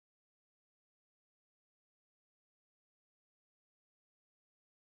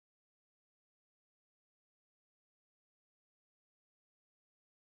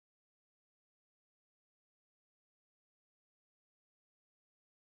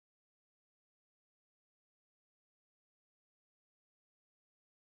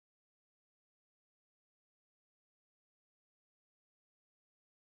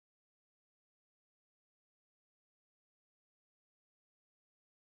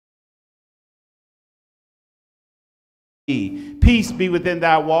thee. Peace be within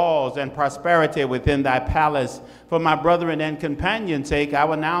thy walls and prosperity within thy palace. For my brethren and companions' sake, I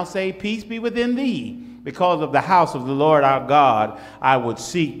will now say, peace be within thee. Because of the house of the Lord our God, I would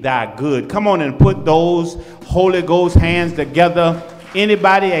seek thy good. Come on and put those Holy Ghost hands together.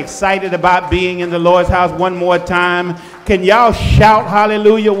 Anybody excited about being in the Lord's house? One more time. Can y'all shout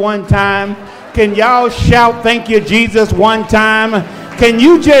hallelujah one time? Can y'all shout thank you, Jesus, one time? Can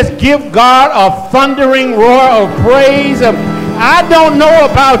you just give God a thundering roar of praise? I don't know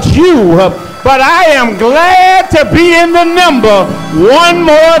about you, but I am glad to be in the number one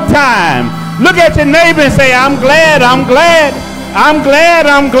more time. Look at your neighbor and say, I'm glad, I'm glad, I'm glad,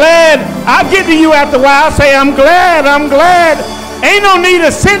 I'm glad. I'll get to you after a while. Say, I'm glad, I'm glad. Ain't no need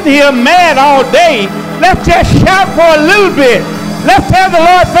of sitting here mad all day. Let's just shout for a little bit. Let's tell the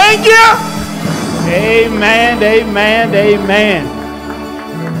Lord, thank you. Amen, amen, amen.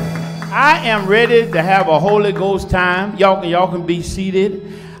 I am ready to have a Holy Ghost time. Y'all can be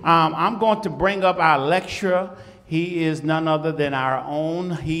seated. I'm going to bring up our lecturer. He is none other than our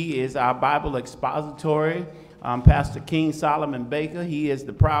own. He is our Bible expository, Pastor King Solomon Baker. He is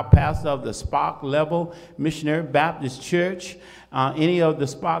the proud pastor of the Spark Level Missionary Baptist Church. Any of the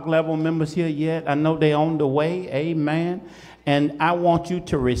Spark Level members here yet? I know they're on the way. Amen. And I want you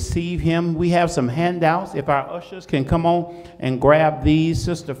to receive him. We have some handouts. If our ushers can come on and grab these.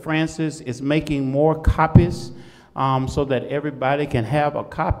 Sister Francis is making more copies so that everybody can have a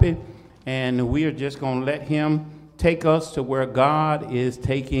copy. And we are just going to let him take us to where God is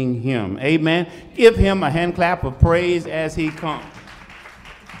taking him. Amen. Give him a hand clap of praise as he comes.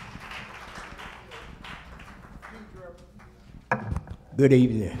 Good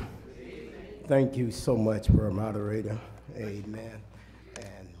evening. Thank you so much, Brother Moderator. Amen.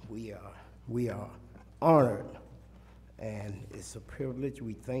 And we are honored, and it's a privilege.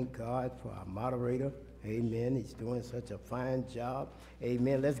 We thank God for our moderator. Amen. He's doing such a fine job.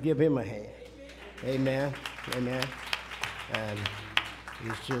 Amen. Let's give him a hand. Amen. Amen. And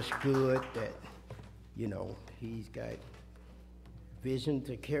it's just good that, you know, he's got vision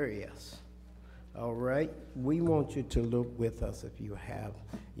to carry us. All right. We want you to look with us if you have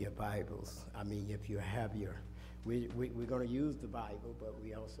your Bibles. I mean, if you have your, we're going to use the Bible, but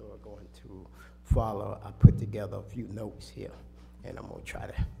we also are going to follow. I put together a few notes here, and I'm going to try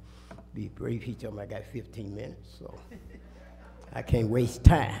to be brief. He told me I got 15 minutes, so I can't waste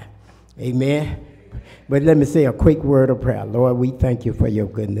time. Amen. But let me say a quick word of prayer. Lord, we thank you for your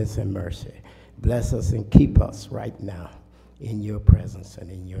goodness and mercy. Bless us and keep us right now in your presence and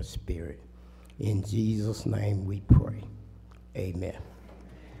in your spirit. In Jesus' name we pray. Amen.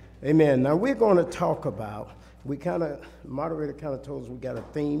 Amen. Now we're going to talk about, moderator kind of told us we got a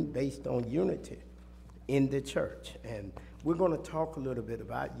theme based on unity in the church. And we're going to talk a little bit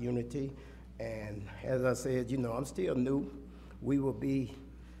about unity. And as I said, you know, I'm still new. We will be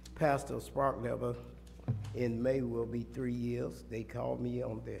pastor of Spark Level. In May will be 3 years. They called me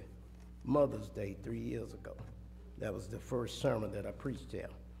on their Mother's Day 3 years ago. That was the first sermon that I preached there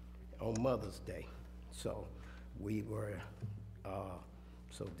on Mother's Day. So we were,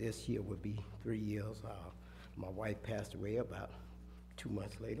 so this year would be 3 years. My wife passed away about 2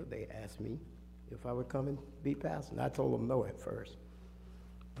 months later. They asked me if I would come and be pastor. And I told them no at first.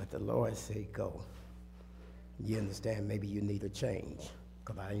 But the Lord said, go. You understand, maybe you need a change.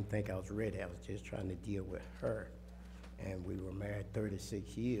 Because I didn't think I was ready. I was just trying to deal with her. And we were married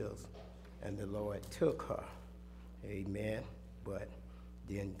 36 years. And the Lord took her. Amen. But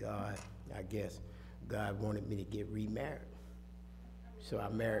then God, I guess, God wanted me to get remarried. So I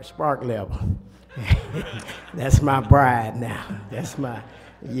married Spark Level. That's my bride now. That's my,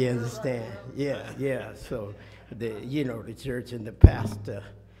 you understand? Yeah. So, the church and the pastor,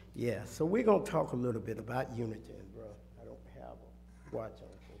 yeah. So we're going to talk a little bit about unity. And, bro, I don't have a watch on.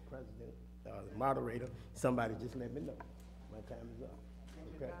 So President, the moderator, somebody just let me know. My time is up.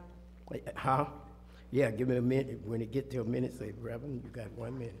 Okay. Huh? Yeah, give me a minute. When it get to a minute, say, Reverend, you got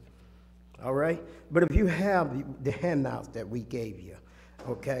 1 minute. All right? But if you have the handouts that we gave you,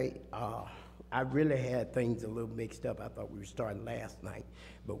 okay, I really had things a little mixed up. I thought we were starting last night,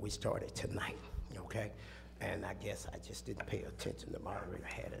 but we started tonight, okay? And I guess I just didn't pay attention. The moderator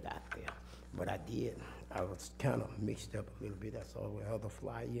had it out there. But I did. I was kind of mixed up a little bit. I saw the other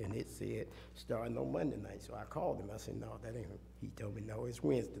flyer, and it said starting on Monday night. So I called him. I said, no, that ain't. He told me, no, it's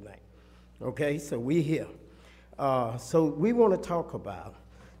Wednesday night. Okay, so we're here. So we want to talk about,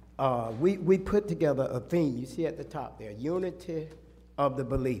 we put together a theme. You see at the top there, unity of the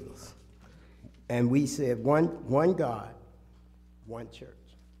believers. And we said one God, one church.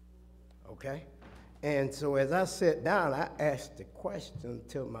 Okay? And so as I sat down, I asked the question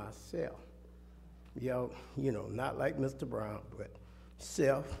to myself, Not like Mr. Brown, but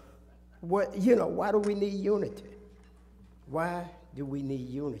self. Why do we need unity? Why do we need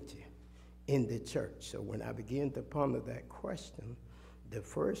unity in the church? So when I began to ponder that question, the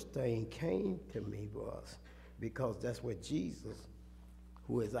first thing came to me was because that's what Jesus,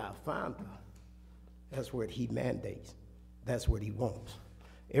 who is our founder, that's what he mandates. That's what he wants.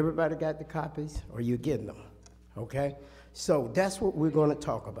 Everybody got the copies, or you getting them? Okay? So that's what we're going to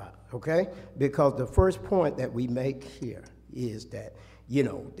talk about, okay? Because the first point that we make here is that,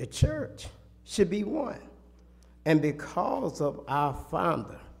 the church should be one. And because of our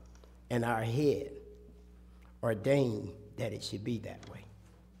founder and our head ordained that it should be that way,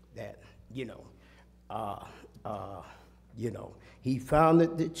 that, he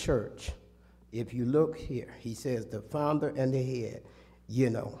founded the church. If you look here, he says the founder and the head,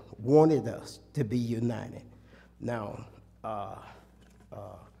 wanted us to be united. Now,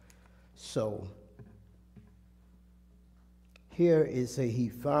 so here is he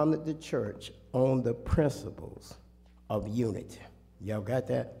founded the church on the principles of unity. Y'all got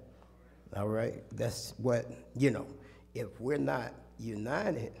that? All right? That's what, if we're not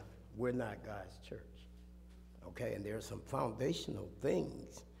united, we're not God's church. Okay? And there are some foundational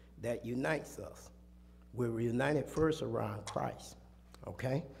things that unites us. We're united first around Christ.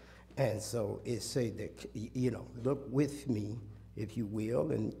 Okay? And so it says that, look with me, if you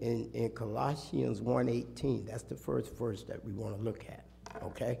will, in Colossians 1:18. That's the first verse that we want to look at.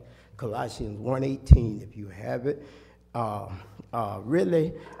 Okay? Colossians 1:18, if you have it.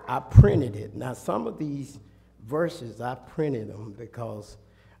 Really, I printed it. Now, some of these verses, I printed them because,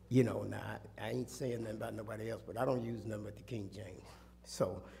 now, I ain't saying nothing about nobody else, but I don't use nothing but the King James.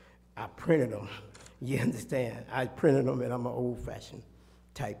 So I printed them. You understand? I printed them, and I'm an old-fashioned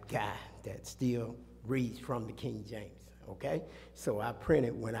type guy that still reads from the King James. Okay? So I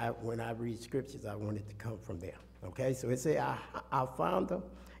printed, when I read scriptures, I want it to come from there. Okay? So it says, our founder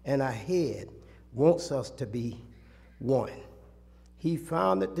and our head wants us to be one. He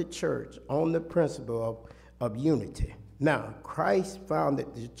founded the church on the principle of unity. Now, Christ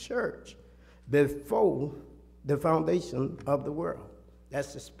founded the church before the foundation of the world.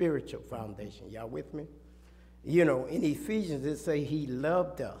 That's the spiritual foundation. Y'all with me? In Ephesians, it say he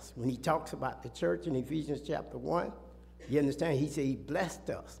loved us. When he talks about the church in Ephesians chapter 1, you understand? He said he blessed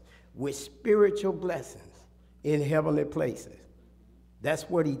us with spiritual blessings in heavenly places. That's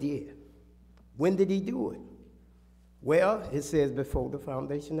what he did. When did he do it? Well, it says before the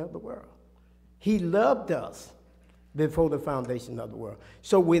foundation of the world. He loved us before the foundation of the world.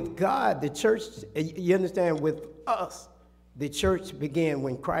 So with God, the church, you understand, with us, the church began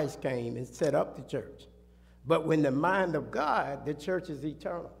when Christ came and set up the church. But when the mind of God, the church is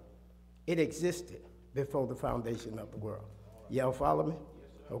eternal. It existed before the foundation of the world. Y'all follow me?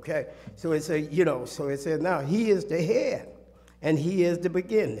 Okay. So it says, now he is the head and he is the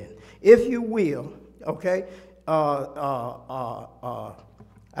beginning. If you will, okay, I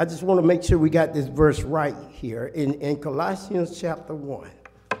just want to make sure we got this verse right here in Colossians chapter 1.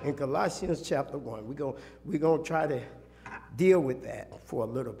 In Colossians chapter 1, we're gonna try to deal with that for a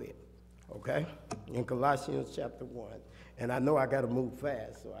little bit, okay? In Colossians chapter 1. And I know I got to move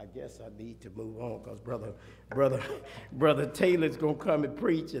fast, so I guess I need to move on because brother Taylor's going to come and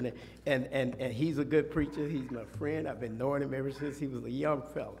preach, and he's a good preacher. He's my friend. I've been knowing him ever since he was a young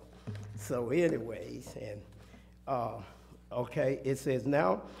fellow. So anyways, okay, it says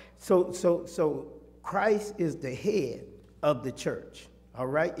now, so Christ is the head of the church, all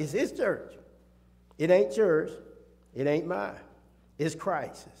right? It's his church. It ain't yours. It ain't mine. It's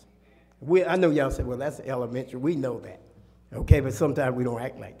Christ's. I know y'all say, well, that's elementary. We know that. Okay, but sometimes we don't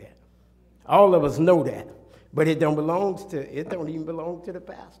act like that. All of us know that, but it don't even belong to the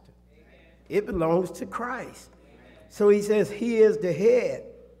pastor. It belongs to Christ. So he says he is the head,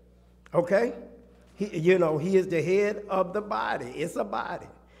 okay? He is the head of the body. It's a body.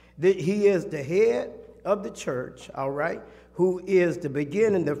 He is the head of the church, all right, who is the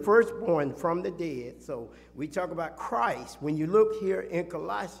beginning, the firstborn from the dead. So we talk about Christ. When you look here in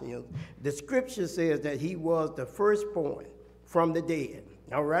Colossians, the scripture says that he was the firstborn from the dead,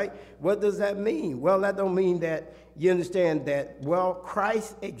 all right? What does that mean? Well, that don't mean that you understand that, well,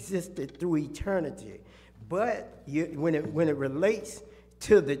 Christ existed through eternity. But when it relates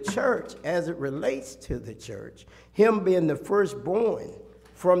to the church, as it relates to the church, him being the firstborn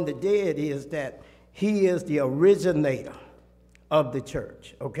from the dead is that he is the originator of the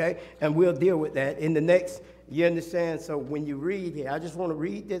church, okay? And we'll deal with that in the next, you understand? So when you read here, I just want to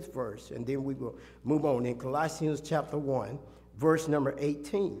read this verse, and then we will move on. In Colossians chapter 1, verse number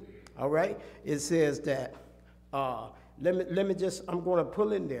 18, all right? It says that, I'm going to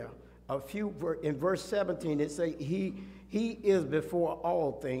pull in there, in verse 17, it says, he is before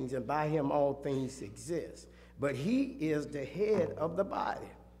all things, and by him all things exist. But he is the head of the body,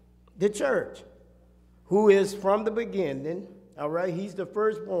 the church, who is from the beginning, all right? He's the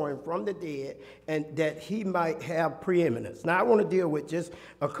firstborn from the dead, and that he might have preeminence. Now, I want to deal with just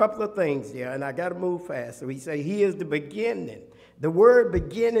a couple of things there, and I got to move fast. So he say he is the beginning. The word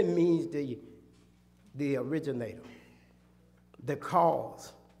beginning means the originator, the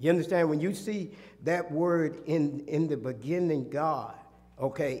cause. You understand? When you see that word in the beginning, God,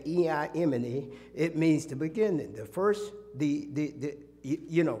 okay, E-I-M-N-E, it means the beginning. The first,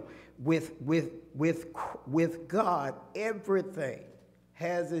 you know, with God, everything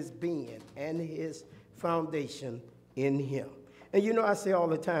has its being and his foundation in him. And you know, I say all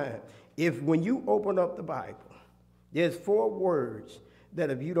the time, when you open up the Bible, there's 4 words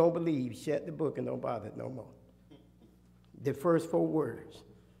that if you don't believe, shut the book and don't bother no more. The first 4 words,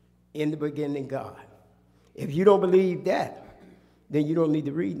 in the beginning, God. If you don't believe that, then you don't need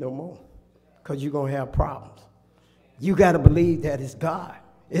to read no more, because you're going to have problems. You got to believe that it's God.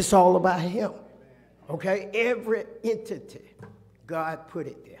 It's all about him. Okay? Every entity, God put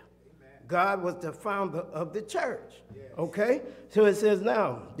it there. God was the founder of the church. Okay? So it says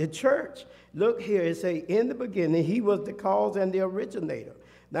now, the church, look here, it says, in the beginning, he was the cause and the originator.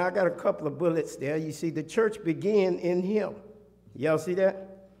 Now, I got a couple of bullets there. You see, the church began in him. Y'all see that?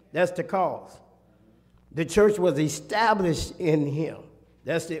 That's the cause. The church was established in him.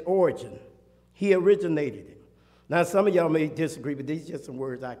 That's the origin. He originated it. Now, some of y'all may disagree, but these are just some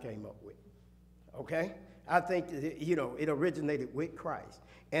words I came up with. Okay? I think, you know, it originated with Christ.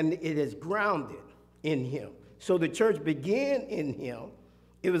 And it is grounded in him. So the church began in him.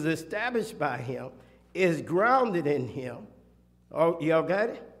 It was established by him. It's grounded in him. Oh, y'all got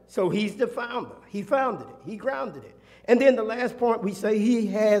it? So he's the founder. He founded it. He grounded it. And then the last point, we say he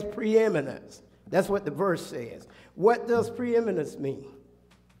has preeminence. That's what the verse says. What does preeminence mean?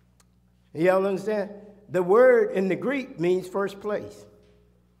 Y'all understand? The word in the Greek means first place.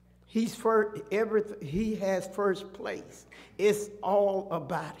 He's first, he has first place. It's all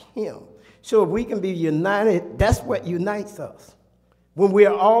about him. So if we can be united, that's what unites us. When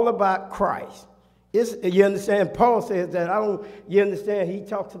we're all about Christ. You understand? Paul says that, you understand, he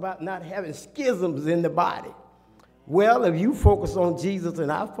talks about not having schisms in the body. Well, if you focus on Jesus and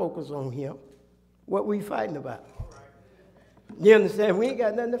I focus on him, what we fighting about? You understand? We ain't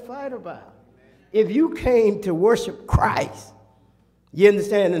got nothing to fight about. If you came to worship Christ, you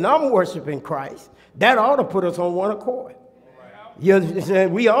understand, and I'm worshiping Christ, that ought to put us on one accord. You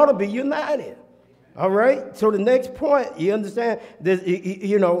understand? We ought to be united. All right? So the next point, you understand,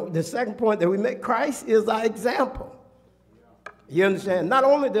 you know, the second point that we make, Christ is our example. You understand? Not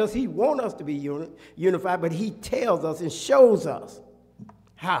only does he want us to be unified, but he tells us and shows us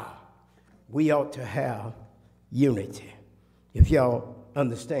how we ought to have unity, if y'all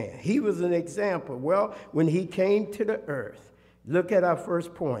understand. He was an example. Well, when he came to the earth, look at our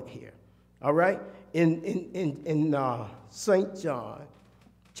first point here. All right? In St. John,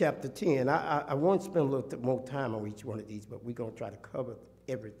 chapter 10, I won't spend a little more time on each one of these, but we're going to try to cover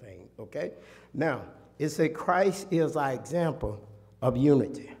everything, okay? Now, it says Christ is our example of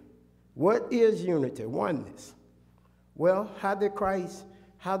unity. What is unity? Oneness. Well, how did Christ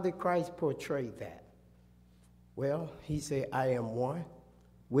portray that? Well, he said, I am one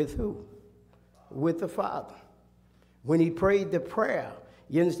with who? With the Father. When he prayed the prayer,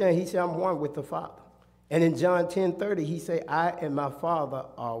 you understand, he said, I'm one with the Father. And in John 10:30, he said, I and my Father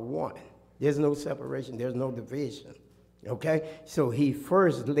are one. There's no separation. There's no division. Okay? So he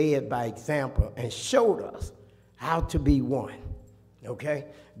first led by example and showed us how to be one. Okay?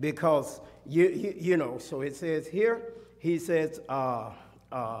 Because, you know, so it says here, he says,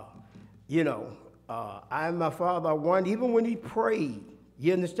 you know, I and my Father are one. Even when he prayed,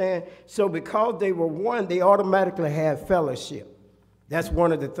 you understand? So because they were one, they automatically had fellowship. That's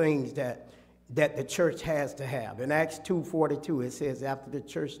one of the things that the church has to have. In Acts 2:42, it says after the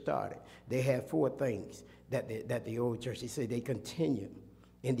church started, they had 4 things that the old church, he said they continued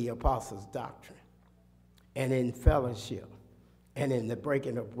in the apostles' doctrine and in fellowship and in the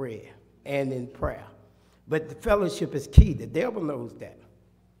breaking of bread and in prayer. But the fellowship is key. The devil knows that.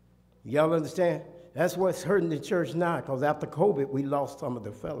 Y'all understand? That's what's hurting the church now, because after COVID, we lost some of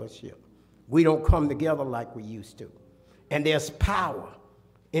the fellowship. We don't come together like we used to. And there's power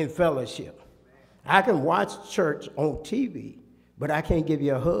in fellowship. I can watch church on TV, but I can't give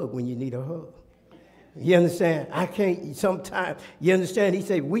you a hug when you need a hug. You understand? I can't sometimes. You understand? He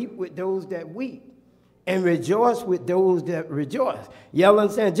said, weep with those that weep and rejoice with those that rejoice. Y'all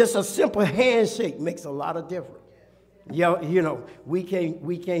understand? Just a simple handshake makes a lot of difference. You know, we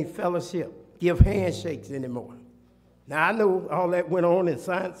can't fellowship, give handshakes anymore. Now I know all that went on in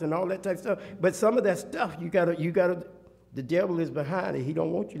science and all that type of stuff, but some of that stuff you gotta. The devil is behind it. He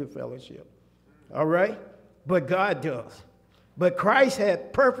don't want you to fellowship. All right, but God does. But Christ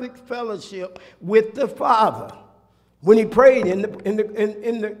had perfect fellowship with the Father when he prayed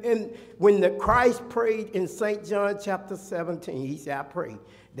when the Christ prayed in St. John chapter 17. He said, "I pray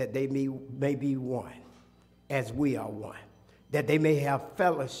that they may be one, as we are one, that they may have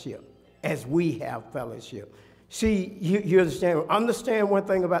fellowship, as we have fellowship." See, you understand one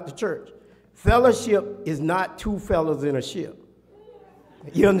thing about the church. Fellowship is not two fellows in a ship.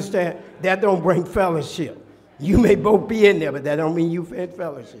 You understand? That don't bring fellowship. You may both be in there, but that don't mean you in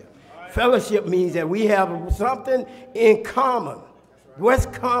fellowship. Fellowship means that we have something in common. What's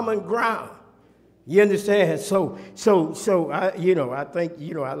common ground? You understand? So I think,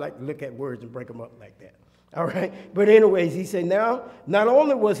 I like to look at words and break them up like that. All right? But anyways, he said now, not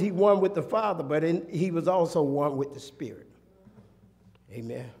only was he one with the Father, but he was also one with the Spirit.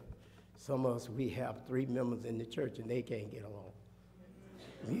 Amen. Some of us, we have 3 members in the church and they can't get along.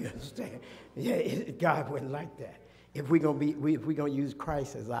 You understand? Yeah, God wouldn't like that. If we're gonna use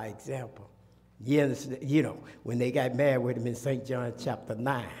Christ as our example, you understand? When they got mad with him in St. John chapter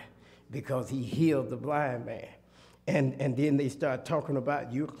 9, because he healed the blind man, and then they start talking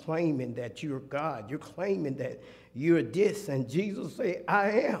about you're claiming that you're God, you're claiming that you're this, and Jesus said,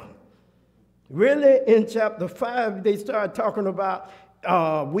 "I am." Really, in chapter 5, they started talking about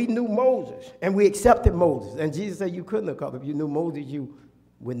we knew Moses and we accepted Moses, and Jesus said you couldn't have, because if you knew Moses, you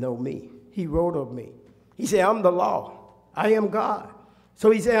would know me. He wrote of me. He said, "I'm the law. I am God."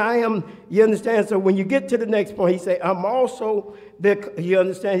 So he said, "I am," you understand? So when you get to the next point, he said, "I'm also you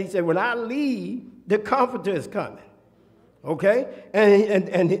understand? He said, "When I leave, the Comforter is coming." Okay?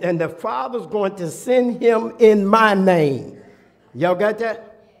 And the Father's going to send him in my name. Y'all got that?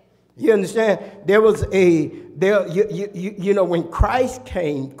 You understand? There was when Christ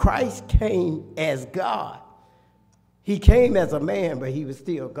came as God. He came as a man, but he was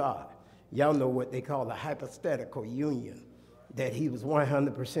still God. Y'all know what they call a hypothetical union, that he was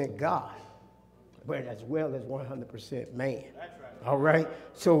 100% God, but as well as 100% man. That's right. All right?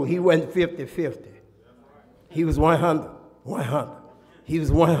 So he wasn't 50-50. He was 100. He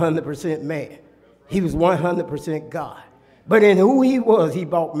was 100% man. He was 100% God. But in who he was, he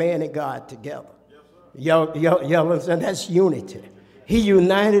brought man and God together. Y'all understand? That's unity. He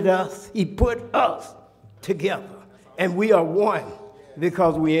united us. He put us together. And we are one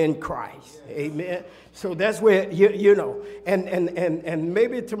because we're in Christ. Amen. So that's where, and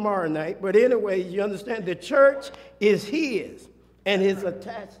maybe tomorrow night, but anyway, you understand, the church is his and is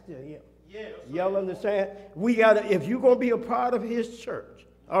attached to him. Y'all understand? We gotta, if you're going to be a part of his church,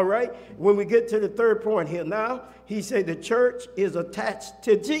 all right? When we get to the third point here now, he said the church is attached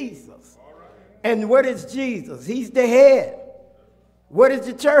to Jesus. And what is Jesus? He's the head. What is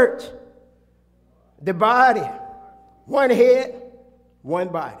the church? The body. One head, one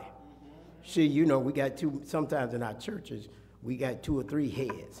body. See, we got sometimes in our churches, we got 2 or 3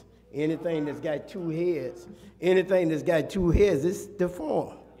 heads. Anything that's got 2 heads, it's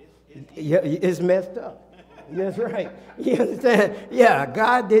deformed. It's messed up. That's right. You understand? Yeah,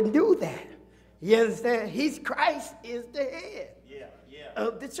 God didn't do that. You understand? Christ is the head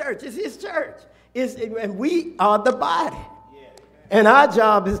of the church. It's his church. And we are the body. And our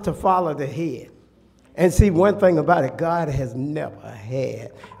job is to follow the head. And see, one thing about it, God has never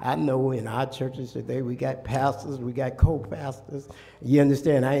had. I know in our churches today, we got pastors, we got co-pastors. You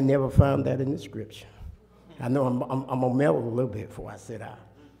understand? I ain't never found that in the scripture. I know I'm going to mellow a little bit before I sit down.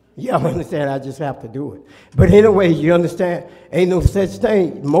 Y'all understand? I just have to do it. But anyway, you understand? Ain't no such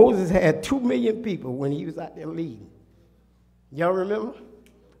thing. Moses had 2 million people when he was out there leading. Y'all remember?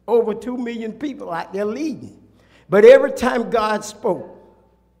 Over 2 million people out there leading. But every time God spoke,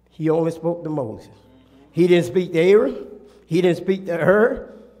 he only spoke to Moses. He didn't speak to Aaron. He didn't speak to Hur.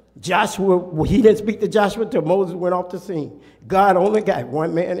 Joshua, he didn't speak to Joshua until Moses went off the scene. God only got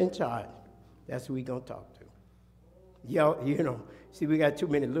one man in charge. That's who we're going to talk to. Y'all, see, we got too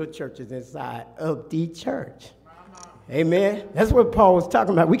many little churches inside of the church. Amen. That's what Paul was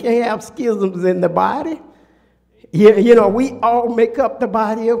talking about. We can't have schisms in the body. We all make up the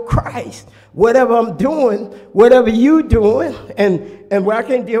body of Christ. Whatever I'm doing, whatever you doing, and I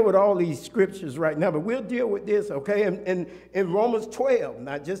can't deal with all these scriptures right now, but we'll deal with this, okay? And in Romans 12,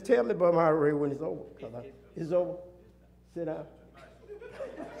 now just tell me about my array when it's over. It's over. Sit down.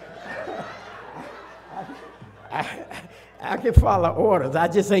 I can follow orders. I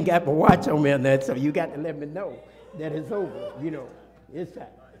just ain't got my watch on me on that, so you got to let me know that it's over. It's time.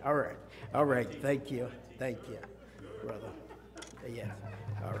 All right. Thank you. brother. Yes.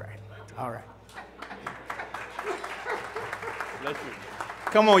 All right. All right.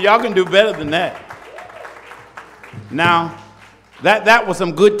 Come on, y'all can do better than that. Now, that was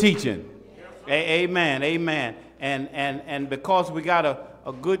some good teaching. Amen, amen. And because we got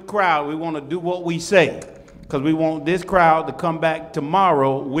a good crowd, we want to do what we say. Because we want this crowd to come back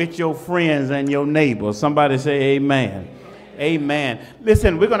tomorrow with your friends and your neighbors. Somebody say amen. Amen.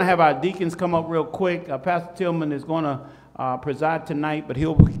 Listen, we're going to have our deacons come up real quick. Pastor Tillman is going to preside tonight, but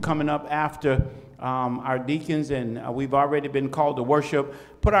he'll be coming up after our deacons, and we've already been called to worship.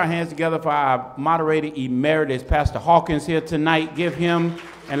 Put our hands together for our moderator emeritus, Pastor Hawkins, here tonight. Give him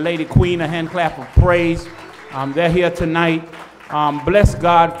and Lady Queen a hand clap of praise. They're here tonight. Bless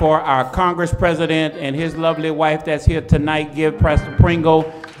God for our Congress President and his lovely wife that's here tonight. Give Pastor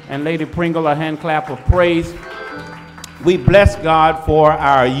Pringle and Lady Pringle a hand clap of praise. We bless God for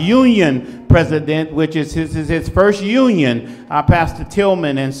our union president, which is his first union, Pastor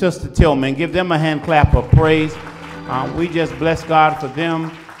Tillman and Sister Tillman. Give them a hand clap of praise. We just bless God for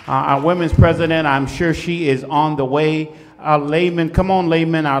them. Our women's president, I'm sure she is on the way. Our layman, come on,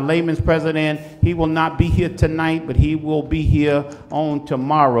 layman, our layman's president, he will not be here tonight, but he will be here on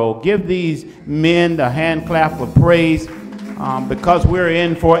tomorrow. Give these men a hand clap of praise because we're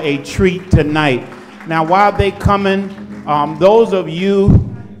in for a treat tonight. Now, while they coming, those of you,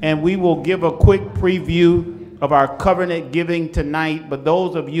 and we will give a quick preview of our covenant giving tonight, but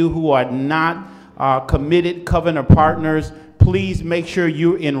those of you who are not committed covenant partners, please make sure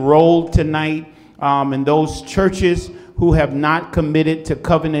you're enrolled tonight in those churches who have not committed to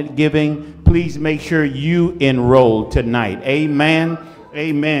covenant giving. Please make sure you enroll tonight. Amen.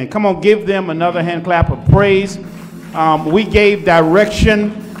 Amen. Come on, give them another hand clap of praise. We gave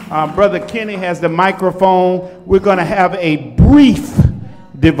direction. Brother Kenny has the microphone. We're going to have a brief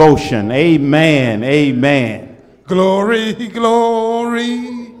devotion. Amen. Amen. Glory,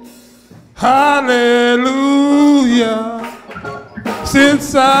 glory, hallelujah.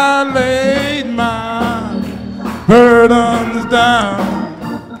 Since I laid my burdens down,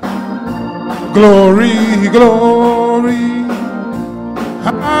 glory, glory,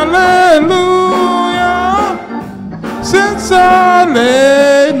 hallelujah. Since I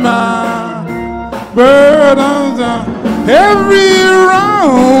laid my burdens down, every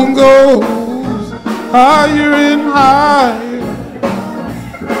round goes higher and higher.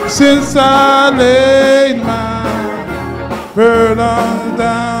 Since I laid my burdens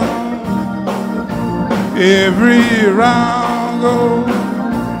down, every round goes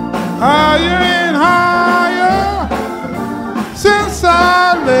higher and higher. Since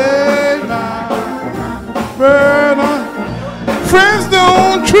I laid my burden, friends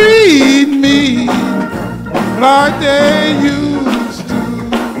don't treat me like they used to.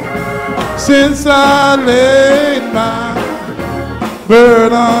 Since I laid my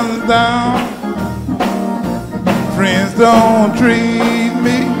burdens down, friends don't treat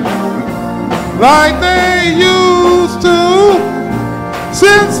me like they used to.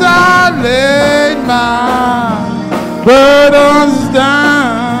 Since I laid my burdens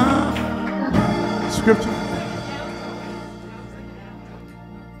down. Scripture.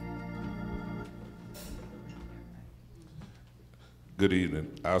 Good evening.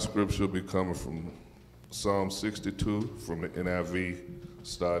 Our scripture will be coming from Psalm 62 from the NIV,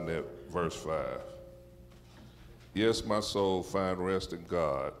 starting at verse 5. Yes, my soul find rest in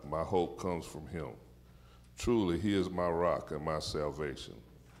God. My hope comes from him. Truly, he is my rock and my salvation.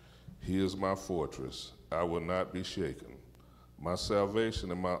 He is my fortress. I will not be shaken. My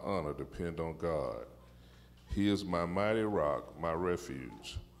salvation and my honor depend on God. He is my mighty rock, my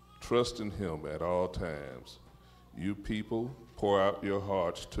refuge. Trust in him at all times. You people, pour out your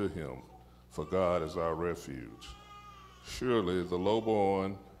hearts to him, for God is our refuge. Surely the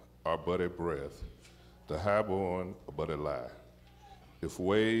lowborn are but a breath, the highborn are but a lie. If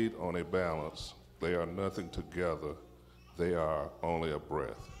weighed on a balance, they are nothing together, they are only a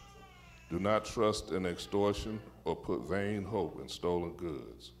breath. Do not trust in extortion or put vain hope in stolen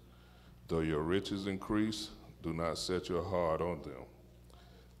goods. Though your riches increase, do not set your heart on them.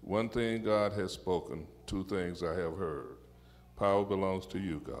 One thing God has spoken, two things I have heard. Power belongs to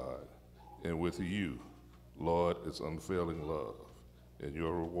you, God, and with you, Lord, is unfailing love, and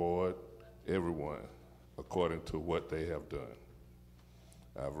your reward, everyone, according to what they have done.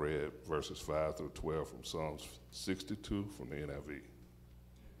 I've read verses 5 through 12 from Psalms 62 from the NIV.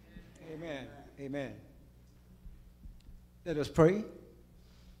 Amen. Amen. Let us pray.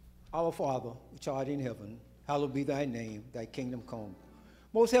 Our Father, which art in heaven, hallowed be thy name, thy kingdom come.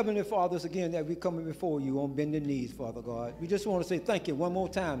 Most Heavenly Fathers, again, that we coming before you on bending knees, Father God. We just want to say thank you one more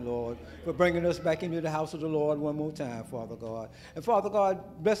time, Lord, for bringing us back into the house of the Lord one more time, Father God. And Father God,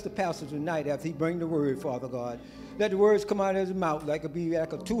 bless the pastor tonight after he bring the word, Father God. Let the words come out of his mouth like it be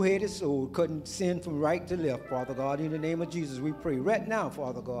like a two-headed sword, cutting sin from right to left, Father God. In the name of Jesus, we pray right now,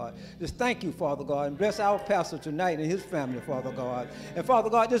 Father God. Just thank you, Father God, and bless our pastor tonight and his family, Father God. And Father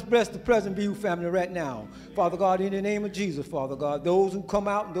God, just bless the Pleasant View family right now, Father God, in the name of Jesus, Father God. Those who come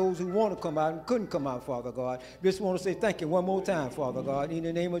out and those who want to come out and couldn't come out, Father God. Just want to say thank you one more time, Father God, in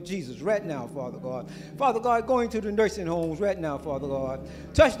the name of Jesus, right now, Father God. Father God, going to the nursing homes right now, Father God.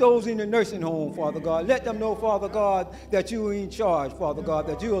 Touch those in the nursing home, Father God. Let them know, Father God, that you are in charge, Father God,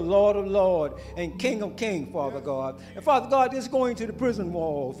 that you are Lord of Lords and King of Kings, Father God. And Father God, just going to the prison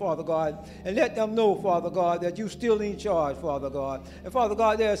walls, Father God, and let them know, Father God, that you're still in charge, Father God. And Father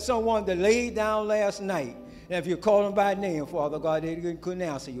God, there's someone that laid down last night. And if you call them by name, Father God, they couldn't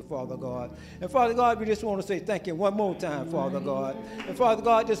answer you, Father God. And Father God, we just want to say thank you one more time, Father God. And Father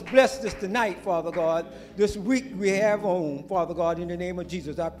God, just bless this tonight, Father God. This week we have on, Father God, in the name of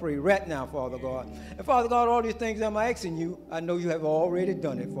Jesus, I pray right now, Father God. And Father God, all these things I'm asking you, I know you have already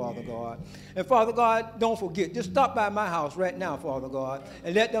done it, Father God. And Father God, don't forget, just stop by my house right now, Father God,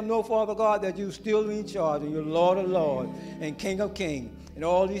 and let them know, Father God, that you're still in charge and you're Lord of Lords and King of Kings. And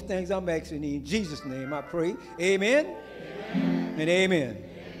all these things I'm asking in Jesus' name, I pray. Amen, amen. And amen.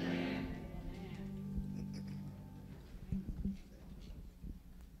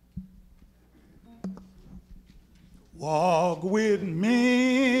 Walk with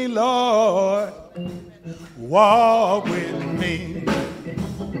me, Lord. Walk with me.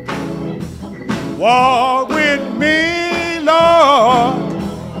 Walk with me, Lord.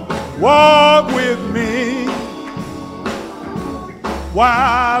 Walk with me.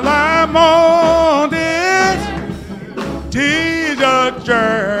 While I'm on this tedious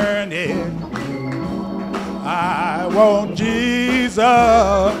journey, I want Jesus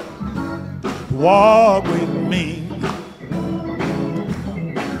to walk with me.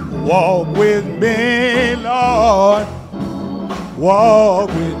 Walk with me, Lord. Walk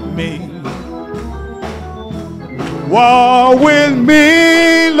with me. Walk with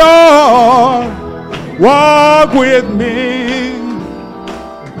me, Lord. Walk with me.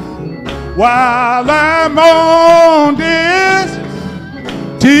 While I'm on this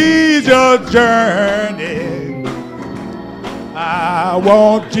tedious journey, I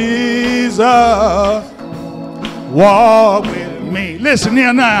want Jesus walk with me. Listen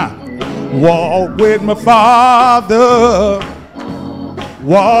here now. Walk with my Father.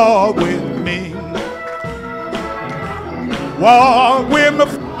 Walk with me. Walk with my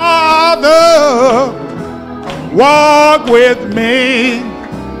Father. Walk with me.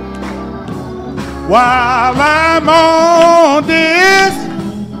 While I'm on this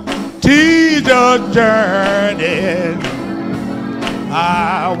tedious journey,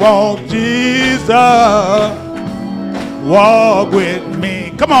 I want Jesus walk with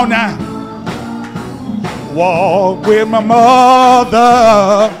me. Come on now. Walk with my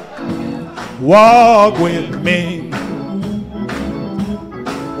mother. Walk with me.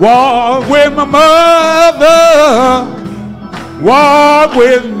 Walk with my mother. Walk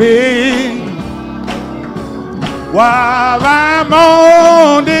with me. While I'm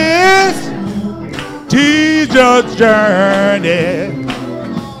on this tedious journey,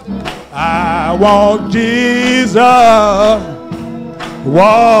 I want Jesus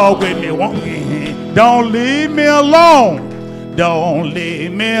walk with me. Don't leave me alone. Don't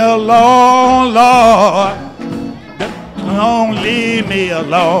leave me alone, Lord. Don't leave me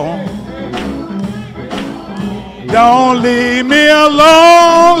alone. Don't leave me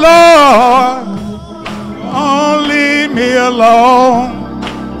alone, Lord. Don't leave me alone.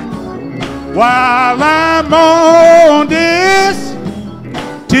 While I'm on this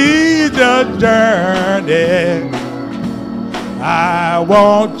tedious journey, I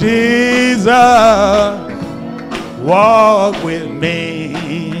want Jesus walk with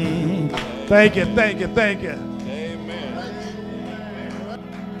me. Thank you, thank you, thank you.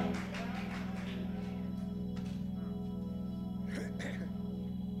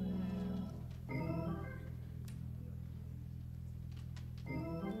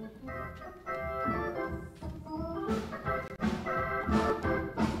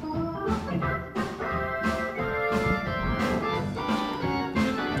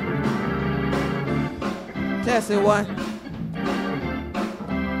 Test it one.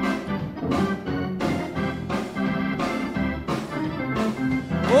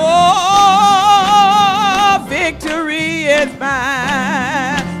 Oh, victory is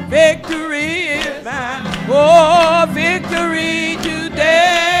mine. Victory is mine. Oh, victory today.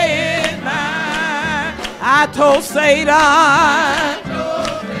 told Satan,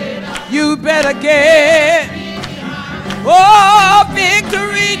 you better get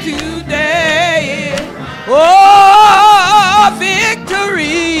victory today. Oh,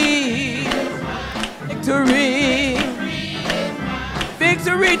 victory, victory,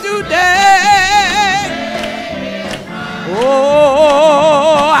 victory today.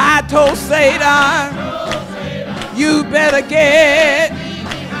 Oh, I told Satan, you better get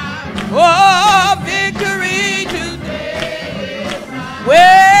victory today.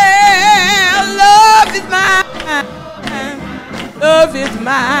 Well, love is mine, love is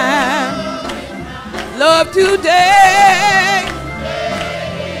mine, love today.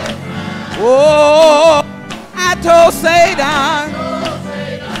 Oh, I told Satan,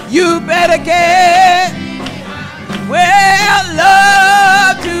 you better get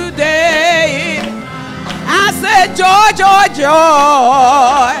love today. I said joy, joy,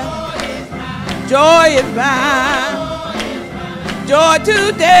 joy, joy is mine, joy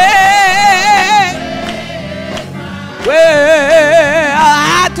today. Well,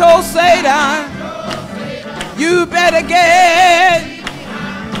 I told Satan, you better get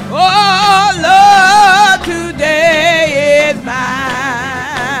love today is mine.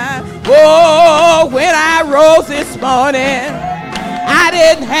 Oh, when I rose this morning, I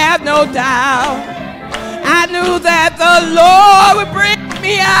didn't have no doubt. I knew that the Lord would bring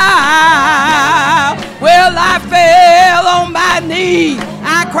me out. Well, I fell on my knees.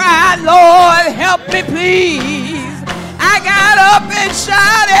 I cried, Lord, help me please. I got up and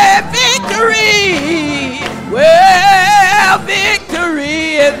shouted victory. Well,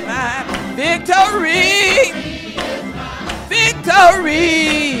 victory is mine. Victory,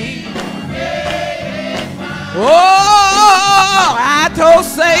 victory. Oh, I told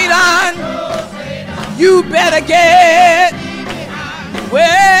Satan, you better get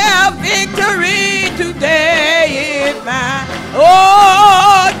victory today is mine.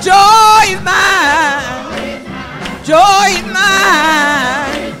 Oh, joy is mine, joy is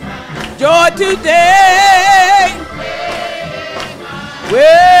mine, joy today.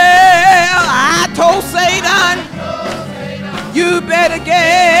 Well, I told Satan, you better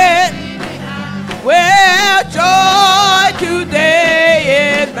get joy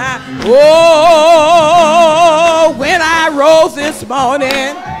today is mine. Oh, when I rose this morning,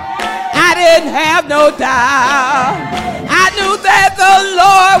 I didn't have no doubt. I knew that the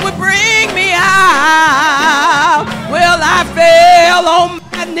Lord would bring me out. Well, I fell on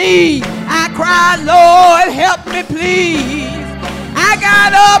my knees. I cried, Lord, help me please. I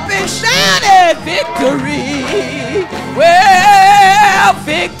got up and shouted victory. Well,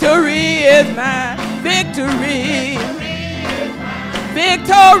 victory is mine. Victory,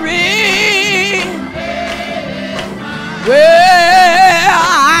 victory. Well,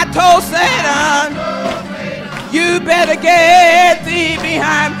 I told Satan, you better get thee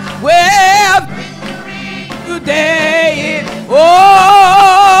behind. Well, today,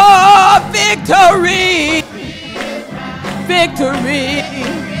 oh, victory, victory,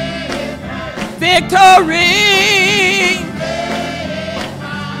 victory.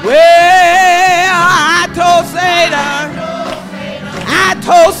 Well, I told Satan, I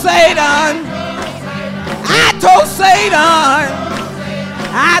told Satan, I told Satan,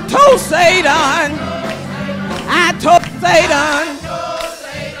 I told Satan, I told Satan,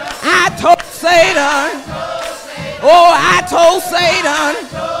 I told Satan, oh, I told Satan,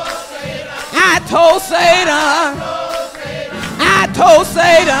 I told Satan, I told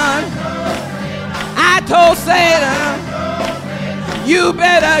Satan, I told Satan, you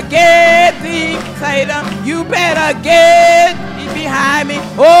better get thee, Satan, you better get thee behind me.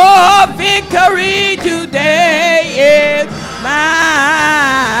 Oh, victory today is mine.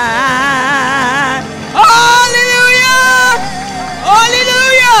 Hallelujah!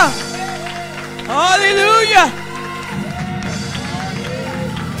 Hallelujah! Hallelujah!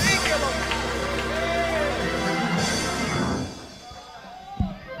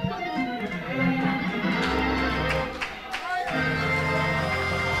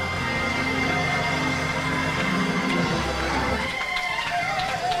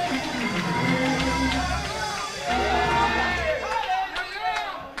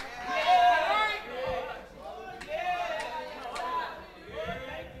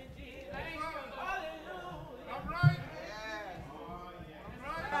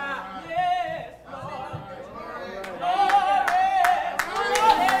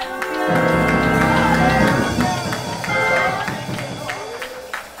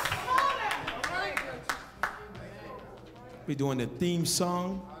 We're doing the theme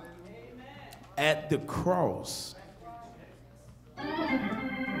song, At the Cross.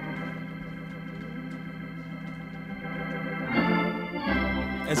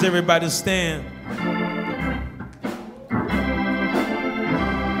 As everybody stand.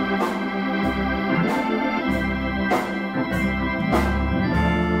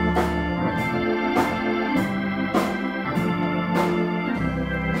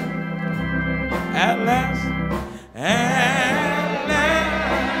 At last,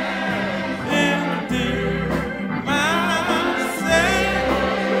 indeed, my Savior,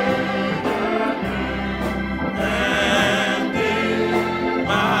 indeed,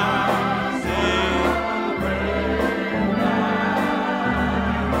 my Savior,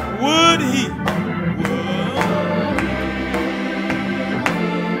 would he?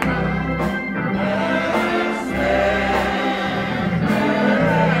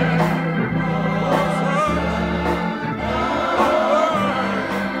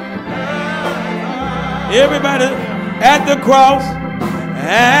 Everybody at the cross,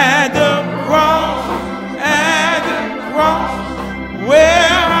 at the cross, at the cross, where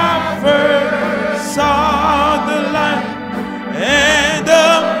I first saw the light and the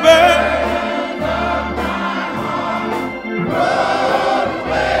birth of my heart rolled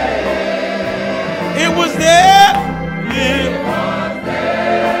away. It was there,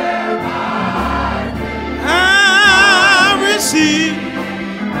 I received.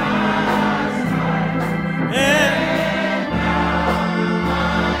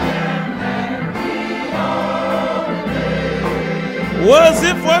 Was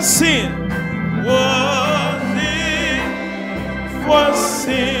it for sin? Was it for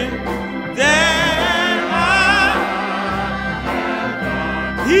sin that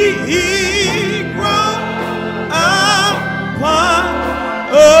he groaned upon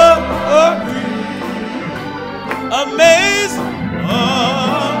a amazing,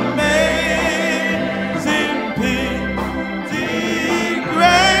 amazing pity,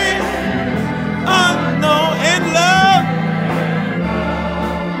 grace, unknown and love.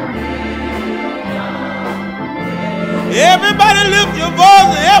 Everybody lift your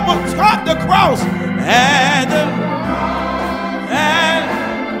voice and help them top the cross. And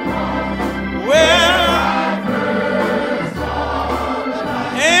where I first saw the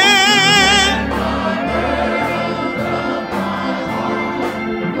light and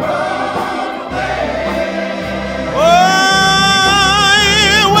oh,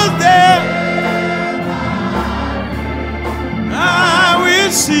 it was there I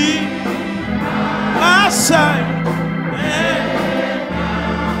received my sight.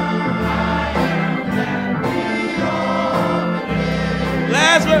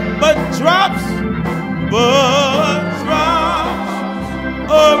 But drops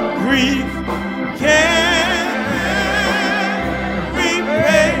of grief can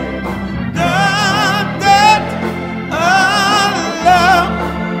repay the debt of love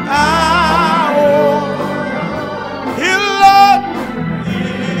I owe. Here, Lord,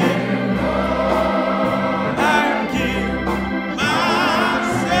 I give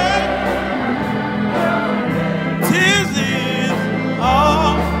myself. 'Tis in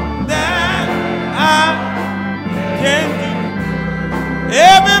all can do.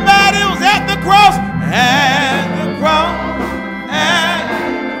 Everybody was at the cross, and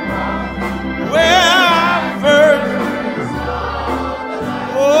where I first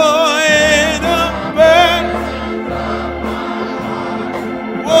in the birth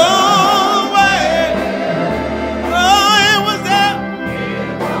away. Oh, it was there.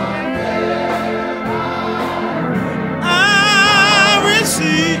 I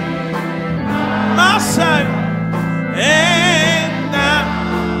received my sight. And now,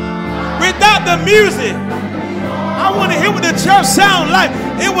 without the music, I want to hear what the church sound like.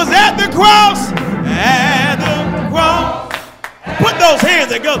 It was at the cross, at the cross. Put those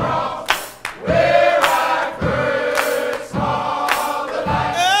hands together. Where I first saw the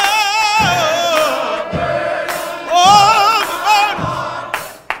light. Oh, the burden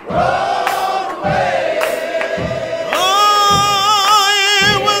rolled away. Oh,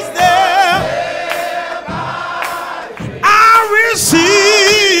 it was there.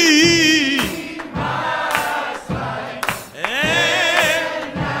 See my sight, and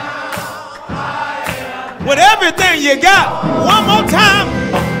now with everything you got, one more time,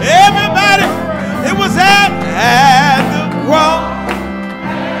 everybody, it was at the cross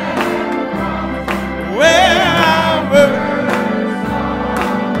where I was,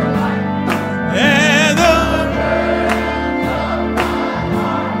 and the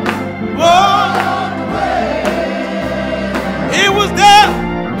it was there.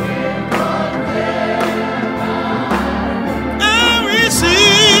 I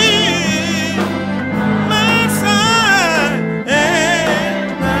received my sight,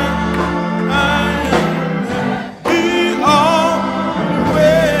 and now I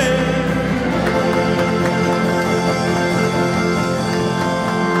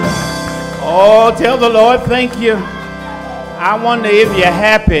Oh, tell the Lord thank you. I wonder if you're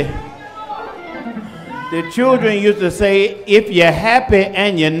happy. The children used to say, if you're happy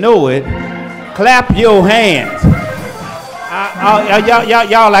and you know it, clap your hands.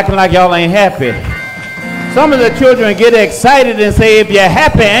 Y'all acting like y'all ain't happy. Some of the children get excited and say, if you're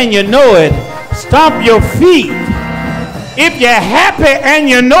happy and you know it, stomp your feet. If you're happy and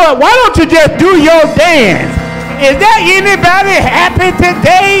you know it, why don't you just do your dance? Is there anybody happy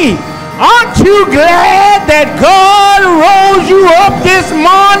today? Aren't you glad that God rose you up this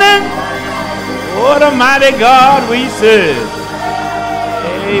morning? What a mighty God we serve.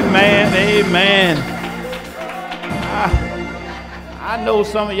 Amen, amen. I know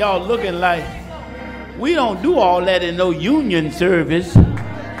some of y'all looking like, we don't do all that in no union service.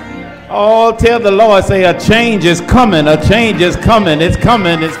 Oh, tell the Lord, say a change is coming, a change is coming, it's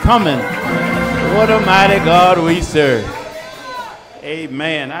coming, it's coming. What a mighty God we serve.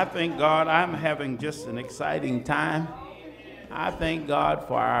 Amen. I thank God I'm having just an exciting time. I thank God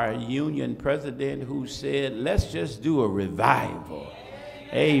for our union president who said, let's just do a revival.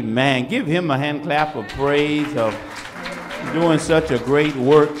 Amen. Give him a hand clap of praise of doing such a great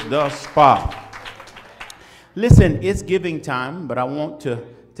work thus far. Listen, it's giving time, but I want to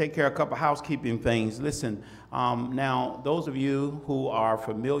take care of a couple housekeeping things. Listen, now, those of you who are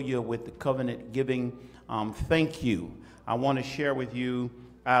familiar with the covenant giving, thank you. I want to share with you,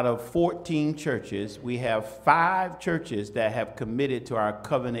 out of 14 churches, we have 5 churches that have committed to our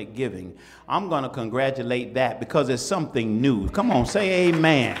covenant giving. I'm going to congratulate that because it's something new. Come on, say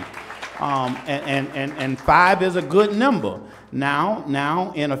amen. And 5 is a good number.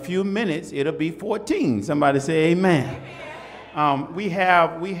 Now, in a few minutes, it'll be 14. Somebody say amen. We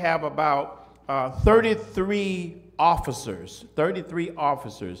have about 33 officers.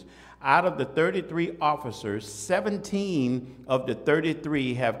 Out of the 33 officers, 17 of the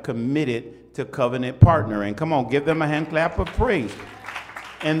 33 have committed to covenant partnering. Come on, give them a hand clap of praise.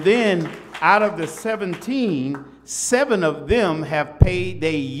 And then out of the 17, 7 of them have paid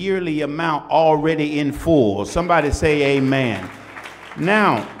their yearly amount already in full. Somebody say amen.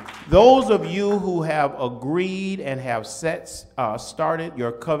 Now, those of you who have agreed and have started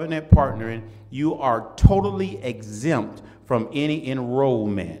your covenant partnering, you are totally exempt from any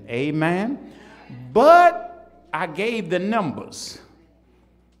enrollment. Amen. But I gave the numbers,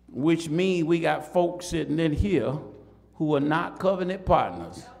 which means we got folks sitting in here who are not covenant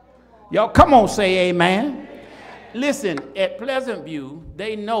partners. Y'all come on, say amen. Listen, at Pleasant View,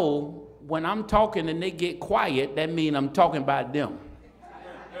 they know when I'm talking and they get quiet, that means I'm talking about them.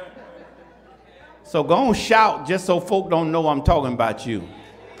 So go on, shout just so folk don't know I'm talking about you.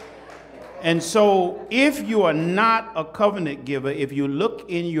 And so if you are not a covenant giver, if you look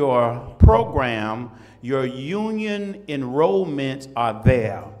in your program, your union enrollments are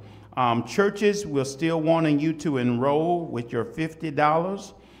there. Churches will still wanting you to enroll with your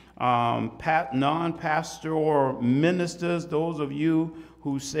 $50. Non-pastoral ministers, those of you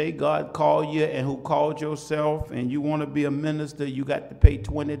who say God called you and who called yourself and you want to be a minister, you got to pay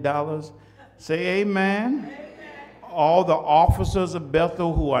 $20. Say amen. All the officers of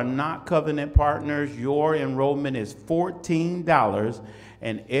Bethel who are not covenant partners, your enrollment is $14,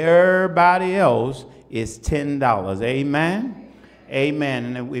 and everybody else is $10. Amen?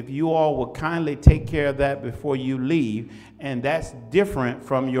 Amen. And if you all will kindly take care of that before you leave, and that's different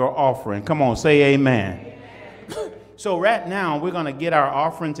from your offering. Come on, say amen. So right now, we're going to get our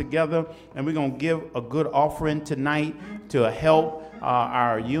offering together, and we're going to give a good offering tonight to help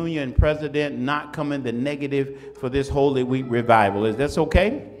our union president not come in the negative for this Holy Week revival. Is that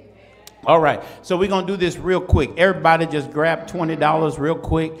okay? All right. So we're going to do this real quick. Everybody just grab $20 real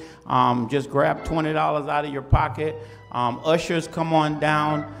quick. Just grab $20 out of your pocket. Ushers, come on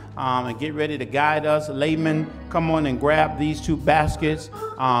down and get ready to guide us. Layman, come on and grab these 2 baskets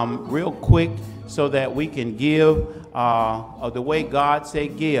real quick so that we can give the way God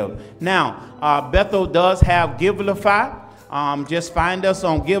said give. Now, Bethel does have Givelify. Just find us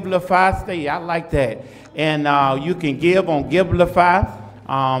on Givelify. I like that. And you can give on Givelify,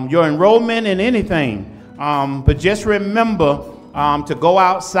 your enrollment and anything. But just remember to go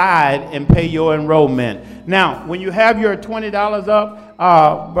outside and pay your enrollment. Now, when you have your $20 up,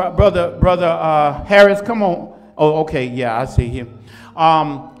 Brother Harris, come on. Oh, okay, yeah, I see him.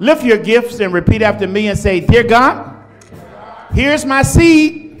 Lift your gifts and repeat after me and say, Dear God, here's my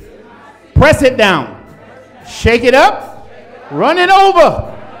seed. Press it down. Shake it up. Run it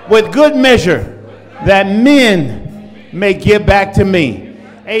over with good measure that men may give back to me.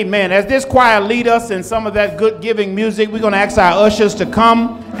 Amen. As this choir lead us in some of that good giving music, we're going to ask our ushers to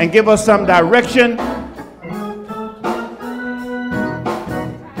come and give us some direction.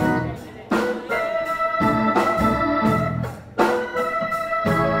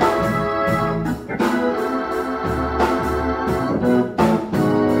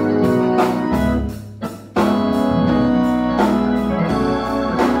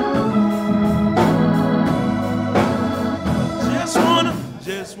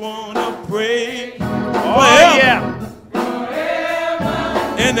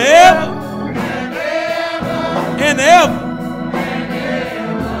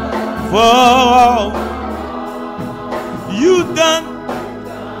 for all you done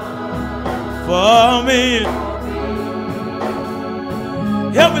for me.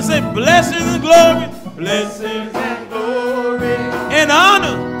 Help me say blessings and glory, blessings and glory, and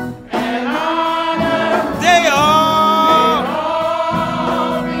honor, they all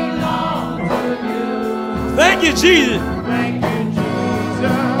belong to you. Thank you, Jesus. Thank you,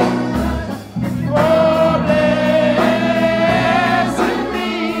 Jesus, for blessing me.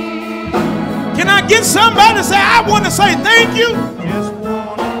 Can I get somebody to say, I want to say thank you? Just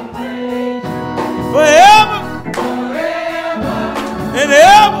want to thank you forever. And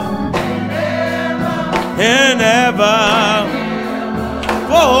ever, and ever,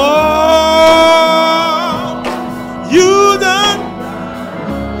 for all you done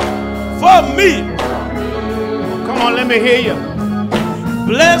for me. Come on, let me hear you.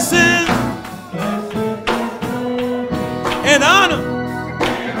 Blessings and honor,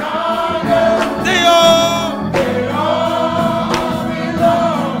 they all belong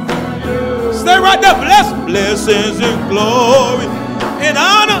to you. Stay right there. Blessings and glory. And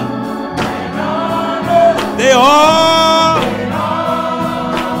honor, they all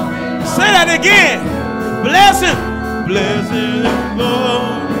say that again. Blessing, blessing, and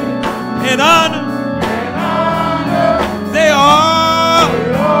glory, and honor, they all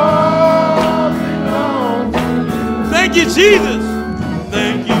belong to you. Thank you, Jesus.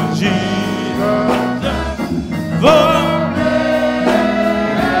 Thank you, Jesus.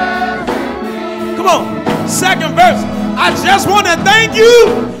 Come on, second verse. I just want to thank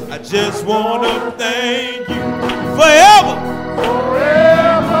you. I just want to thank you forever,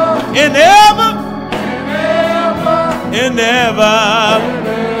 and ever, and ever,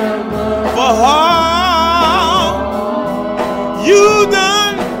 for all you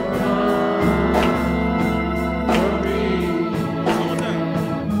done for me.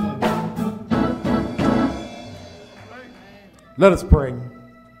 Let us pray.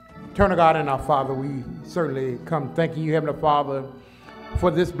 Eternal God and our Father, we certainly come thanking you, Heavenly Father,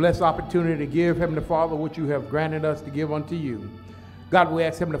 for this blessed opportunity to give, Heavenly Father, what you have granted us to give unto you. God, we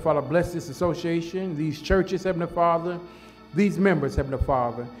ask, Heavenly Father, bless this association, these churches, Heavenly Father, these members, Heavenly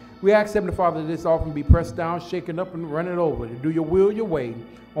Father. We ask, Heavenly Father, this offering be pressed down, shaken up, and run it over to do your will, your way,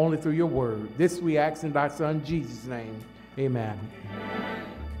 only through your word. This we ask in thy Son, Jesus' name. Amen.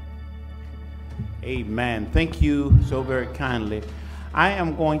 Amen. Thank you so very kindly. I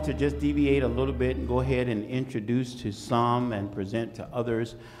am going to just deviate a little bit and go ahead and introduce to some and present to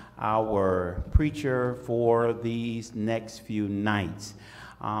others our preacher for these next few nights.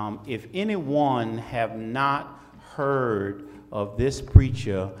 If anyone have not heard of this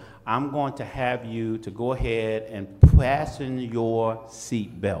preacher, I'm going to have you to go ahead and fasten your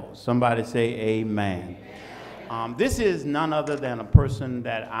seat belts. Somebody say amen. This is none other than a person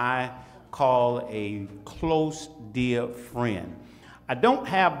that I call a close, dear friend. I don't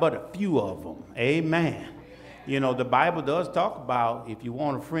have but a few of them. Amen. You know, the Bible does talk about if you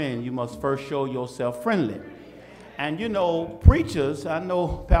want a friend, you must first show yourself friendly. And you know, preachers, I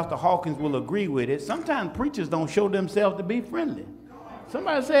know Pastor Hawkins will agree with it, sometimes preachers don't show themselves to be friendly.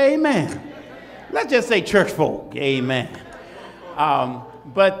 Somebody say amen. Let's just say church folk. Amen.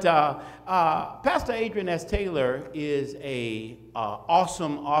 Pastor Adrian S. Taylor is a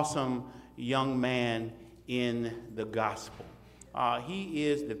awesome young man in the gospel. He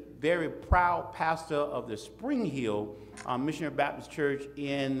is the very proud pastor of the Spring Hill Missionary Baptist Church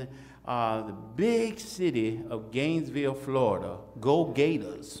in the big city of Gainesville, Florida. Go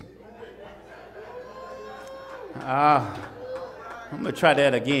Gators. I'm going to try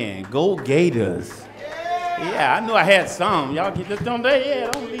that again. Go Gators. Yeah, I knew I had some. Y'all just don't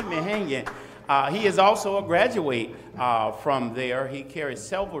leave me hanging. He is also a graduate from there. He carries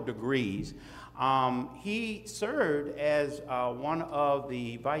several degrees. He served as one of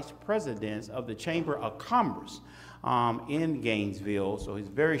the vice presidents of the Chamber of Commerce in Gainesville. So he's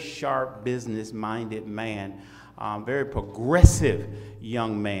a very sharp, business-minded man, very progressive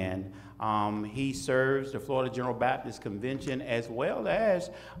young man. He serves the Florida General Baptist Convention as well as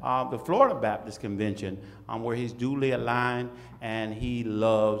the Florida Baptist Convention, where he's duly aligned and he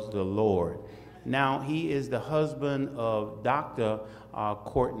loves the Lord. Now, he is the husband of Dr.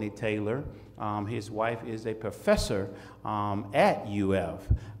 Courtney Taylor. His wife is a professor at UF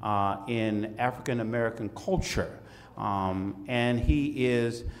in African American culture. And he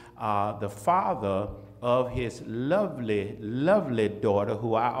is the father of his lovely, lovely daughter,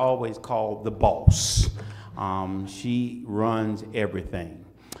 who I always call the boss. She runs everything.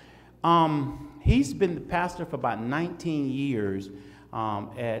 He's been the pastor for about 19 years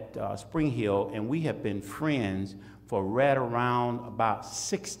at Spring Hill, and we have been friends for right around about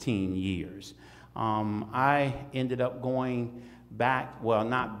 16 years. I ended up going back, well,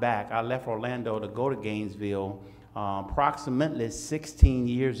 not back. I left Orlando to go to Gainesville approximately 16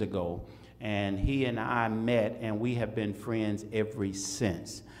 years ago, and he and I met, and we have been friends ever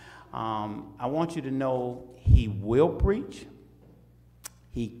since. I want you to know he will preach,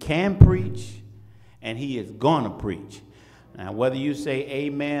 he can preach, and he is gonna preach. Now, whether you say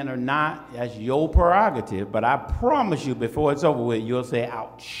amen or not, that's your prerogative, but I promise you before it's over with, you'll say,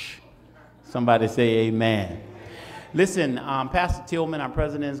 ouch. Somebody say amen. Listen, Pastor Tillman, our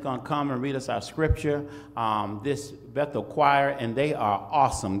president, is going to come and read us our scripture. This Bethel choir, and they are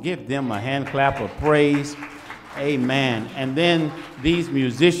awesome. Give them a hand clap of praise. Amen. And then these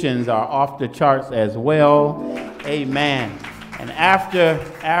musicians are off the charts as well. Amen. And after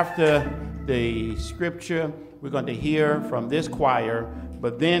the scripture, we're going to hear from this choir,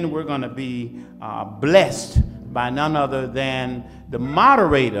 but then we're going to be blessed by none other than the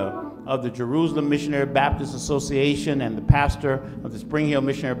moderator of the Jerusalem Missionary Baptist Association and the pastor of the Spring Hill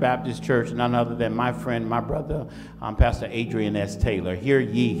Missionary Baptist Church, none other than my friend, my brother, Pastor Adrian S. Taylor. Hear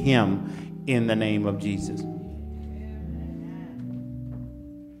ye him in the name of Jesus.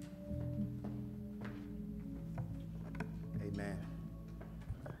 Amen.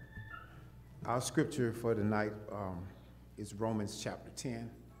 Our scripture for tonight is Romans chapter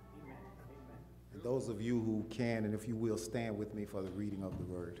 10. And those of you who can, and if you will, stand with me for the reading of the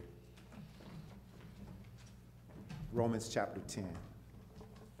word. Romans chapter 10.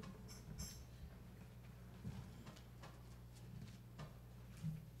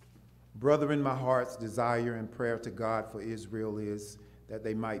 Brethren, my heart's desire and prayer to God for Israel is that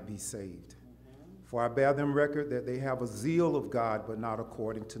they might be saved. For I bear them record that they have a zeal of God, but not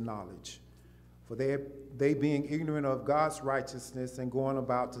according to knowledge. For they being ignorant of God's righteousness and going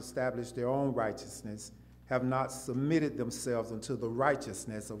about to establish their own righteousness, have not submitted themselves unto the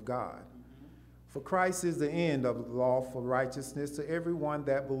righteousness of God. For Christ is the end of the law for righteousness to everyone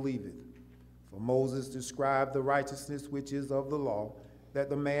that believeth. For Moses described the righteousness which is of the law, that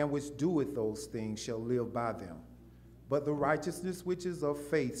the man which doeth those things shall live by them. But the righteousness which is of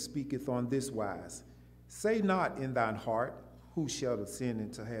faith speaketh on this wise, say not in thine heart, who shall ascend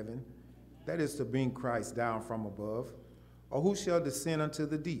into heaven? That is to bring Christ down from above. Or who shall descend unto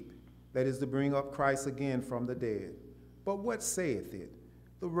the deep? That is to bring up Christ again from the dead. But what saith it?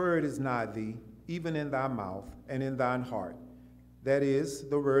 The word is nigh thee, even in thy mouth and in thine heart. That is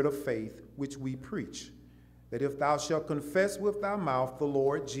the word of faith which we preach, that if thou shalt confess with thy mouth the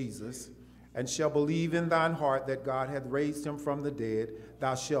Lord Jesus, and shalt believe in thine heart that God hath raised him from the dead,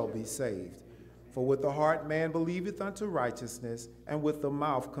 thou shalt be saved. For with the heart man believeth unto righteousness, and with the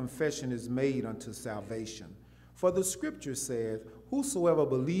mouth confession is made unto salvation. For the scripture saith, whosoever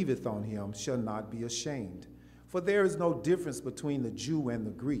believeth on him shall not be ashamed. For there is no difference between the Jew and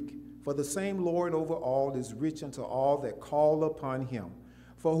the Greek. For the same Lord over all is rich unto all that call upon him.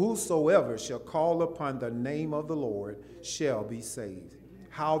 For whosoever shall call upon the name of the Lord shall be saved.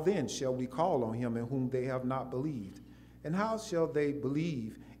 How then shall we call on him in whom they have not believed? And how shall they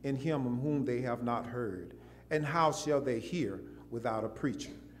believe in him in whom they have not heard? And how shall they hear without a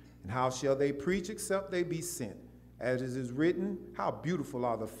preacher? And how shall they preach except they be sent? As it is written, how beautiful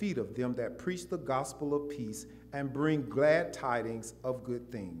are the feet of them that preach the gospel of peace and bring glad tidings of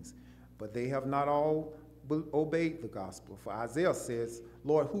good things. But they have not all obeyed the gospel. For Isaiah says,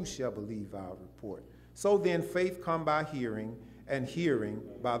 Lord, who shall believe our report? So then faith come by hearing, and hearing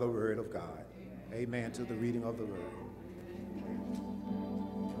by the word of God. Amen to the reading of the word.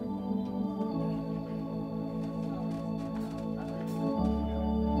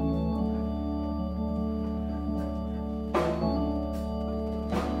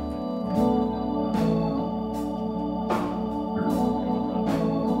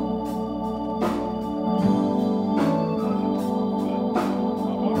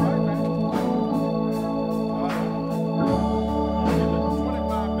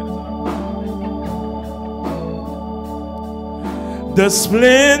 The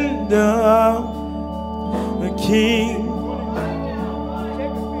splendor of the King,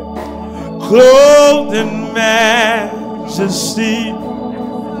 clothed in majesty.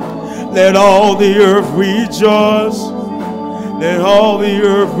 Let all the earth rejoice. Let all the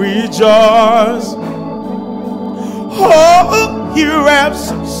earth rejoice. Oh, he wraps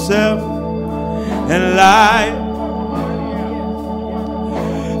himself in light.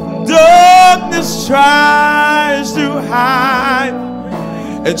 Darkness tries to hide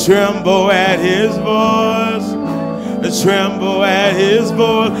and tremble at his voice. And tremble at his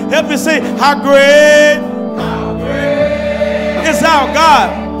voice. Help me say, how great is our God.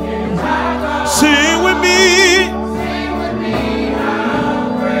 Sing with me.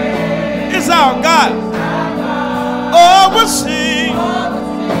 our God. Oh, we'll sing.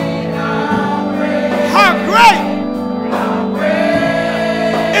 How great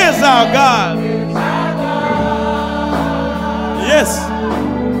is our God. Yes.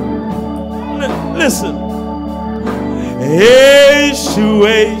 Listen. Age to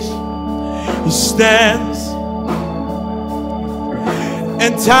age he stands,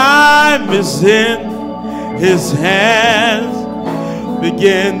 and time is in his hands.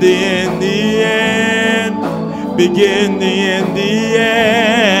 Begin the end, the end. Begin the end, the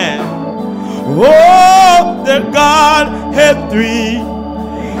end. Oh, the Godhead three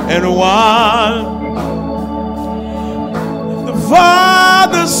and one. The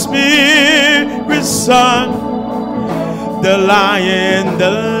Father, Spirit, Son, the Lion, the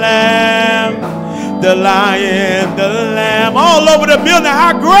Lamb, the Lion, the Lamb. All over the building.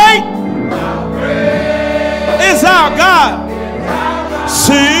 How great is our God?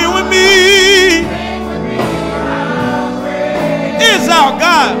 Sing with me. Is our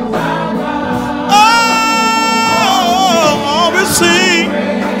God. Oh, we sing.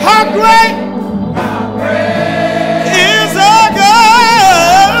 How great is our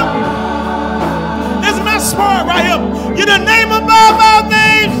God. This is my spot right here. You're the name above all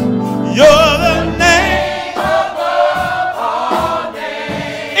names. You're the name above all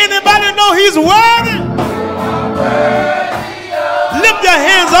names. Anybody know he's worthy? Lift your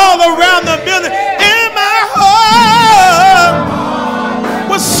hands all around the building. In my heart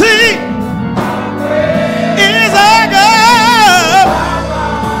will sing. Is our God.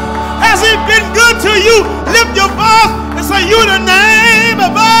 Has he been good to you? Lift your voice and say, you the name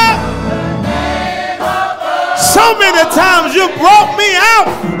above. So many times you brought me out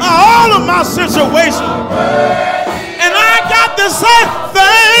of all of my situations. And I got to say,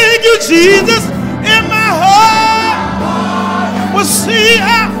 thank you, Jesus, in my heart. We'll see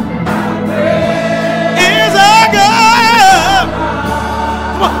how is our God.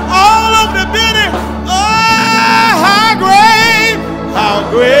 Come on, all over the building. Oh, how great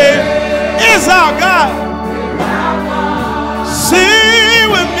is our God. Sing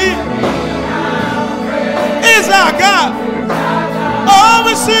with me. Is our God. Oh,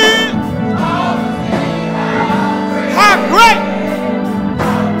 we sing. How great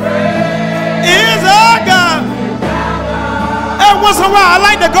is our God. Every once in a while, I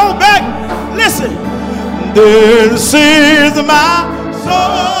like to go back. Listen. This is my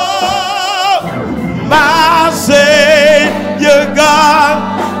soul, my Savior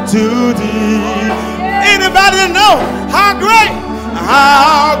God, to thee. Anybody know how great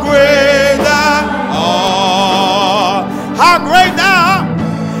thou art? How great thou art?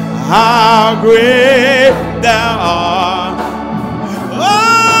 How great thou art?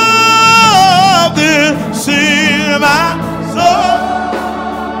 Oh, this is my soul,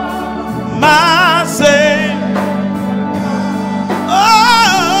 my Savior.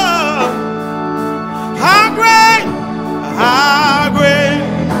 Oh, how great, how great,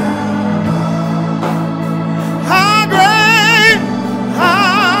 how great,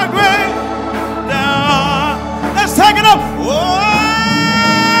 how great thou art. Let's take it up. Oh,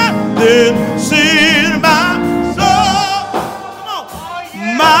 this is my soul. Come on.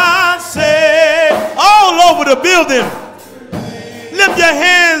 My Savior. All over the building. Lift your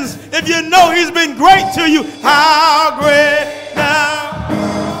hands if you know he's been great to you. How great now.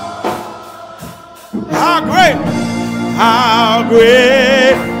 How great. How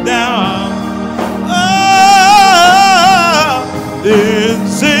great now. Oh,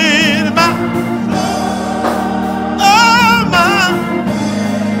 this is my. Oh, my.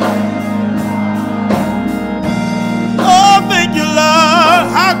 Oh, thank you, Lord.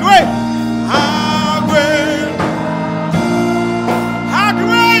 How great. How great. How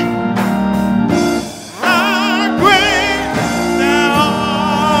great. How great thou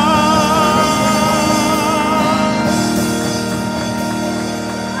art.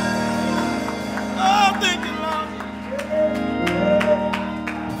 Oh, thank you, Lord.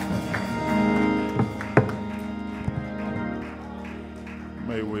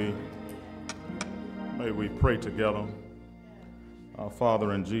 May we pray together. Our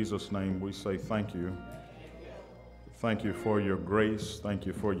Father, in Jesus' name, we say thank you. Thank you for your grace. Thank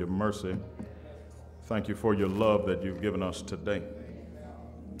you for your mercy. Thank you for your love that you've given us today.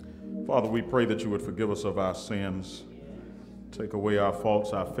 Father, we pray that you would forgive us of our sins, take away our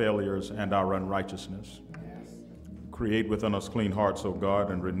faults, our failures, and our unrighteousness. Create within us clean hearts, O God,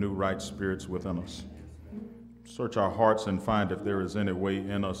 and renew right spirits within us. Search our hearts and find if there is any way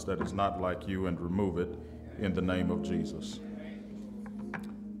in us that is not like you, and remove it in the name of Jesus.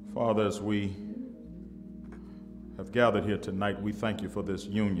 Father, as we have gathered here tonight, we thank you for this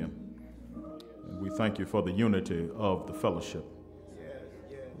union. We thank you for the unity of the fellowship.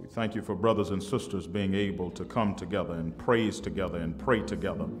 We thank you for brothers and sisters being able to come together and praise together and pray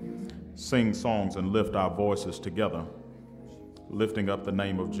together, sing songs and lift our voices together, lifting up the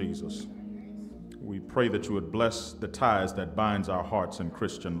name of Jesus. We pray that you would bless the ties that binds our hearts in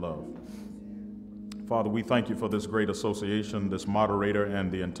Christian love. Father, we thank you for this great association, this moderator,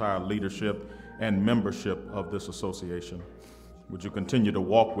 and the entire leadership and membership of this association. Would you continue to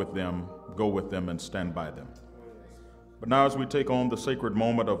walk with them, go with them, and stand by them? But now as we take on the sacred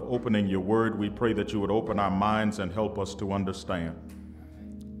moment of opening your word, we pray that you would open our minds and help us to understand.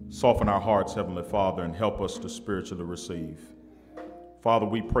 Soften our hearts, Heavenly Father, and help us to spiritually receive. Father,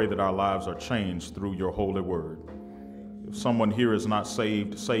 we pray that our lives are changed through your holy word. If someone here is not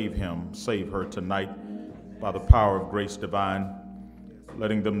saved, save him, save her tonight by the power of grace divine,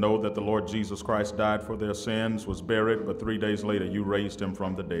 letting them know that the Lord Jesus Christ died for their sins, was buried, but 3 days later you raised him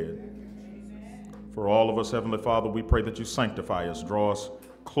from the dead. For all of us, Heavenly Father, we pray that you sanctify us, draw us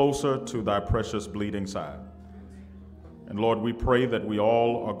closer to thy precious bleeding side. And Lord, we pray that we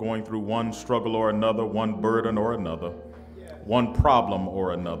all are going through one struggle or another, one burden or another, one problem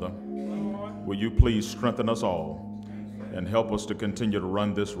or another. Will you please strengthen us all and help us to continue to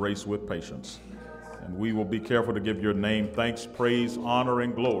run this race with patience. And we will be careful to give your name thanks, praise, honor,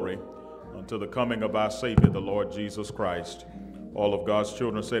 and glory until the coming of our Savior, the Lord Jesus Christ. All of God's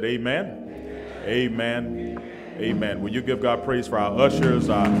children said amen, amen, amen. Will you give God praise for our ushers,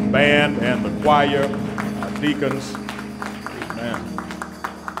 our band, and the choir, our deacons? Amen.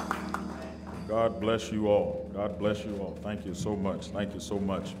 God bless you all. God bless you all. Thank you so much. Thank you so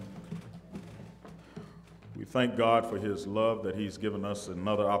much. We thank God for his love that he's given us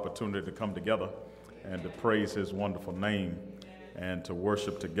another opportunity to come together and to praise his wonderful name and to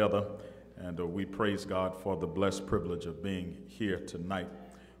worship together. And we praise God for the blessed privilege of being here tonight.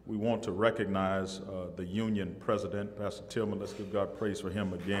 We want to recognize the union president, Pastor Tillman. Let's give God praise for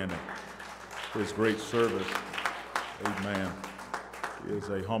him again and his great service. Amen. He is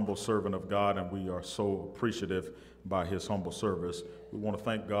a humble servant of God, and we are so appreciative by his humble service. We want to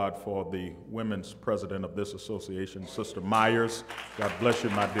thank God for the women's president of this association, Sister Myers. God bless you,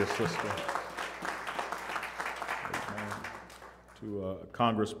 my dear sister. To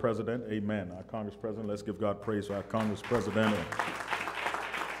Congress President, amen. Our Congress President, let's give God praise for our Congress President.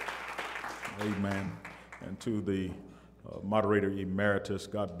 Amen. And to the Moderator Emeritus,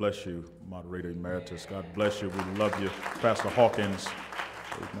 God bless you, Moderator Emeritus. God bless you. We love you, Pastor Hawkins.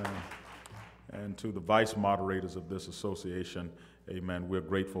 Amen. And to the vice moderators of this association, amen. We're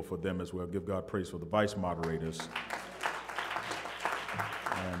grateful for them as well. Give God praise for the vice moderators.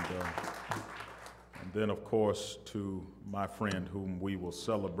 And then, of course, to my friend whom we will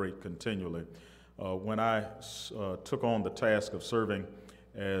celebrate continually. When I took on the task of serving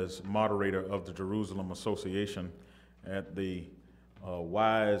as moderator of the Jerusalem Association at the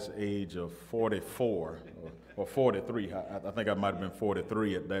wise age of 44 or 43, I think I might have been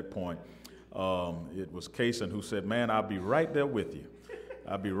 43 at that point. It was Caison who said, man, I'll be right there with you.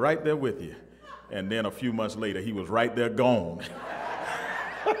 I'll be right there with you. And then a few months later, he was right there gone.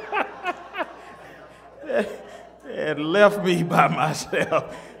 And left me by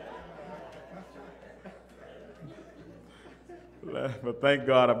myself. But thank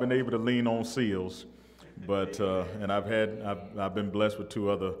God I've been able to lean on seals. But and I've been blessed with two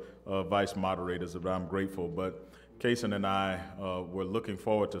other vice moderators that I'm grateful. But Caison and I were looking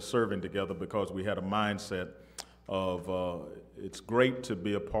forward to serving together because we had a mindset of it's great to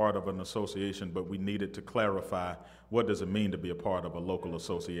be a part of an association, but we needed to clarify what does it mean to be a part of a local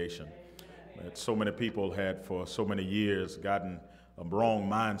association. That so many people had for so many years gotten a wrong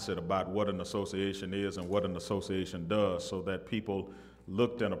mindset about what an association is and what an association does, so that people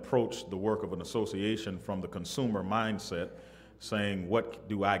looked and approached the work of an association from the consumer mindset, saying, what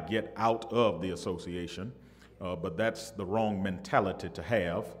do I get out of the association? But that's the wrong mentality to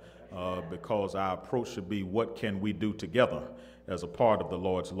have, because our approach should be, what can we do together as a part of the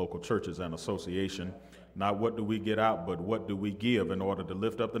Lord's local churches and association? Not what do we get out, but what do we give in order to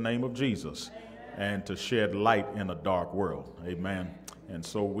lift up the name of Jesus and to shed light in a dark world. Amen. And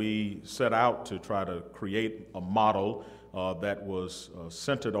so we set out to try to create a model that was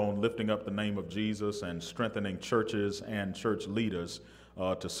centered on lifting up the name of Jesus and strengthening churches and church leaders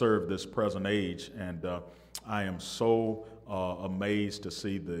to serve this present age. And I am so amazed to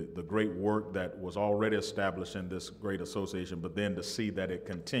see the great work that was already established in this great association, but then to see that it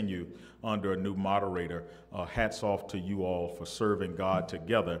continued under a new moderator. Hats off to you all for serving God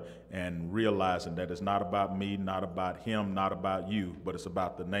together and realizing that it's not about me, not about him, not about you, but it's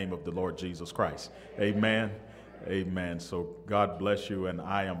about the name of the Lord Jesus Christ. Amen. Amen. So God bless you, and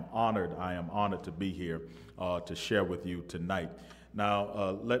I am honored to be here to share with you tonight.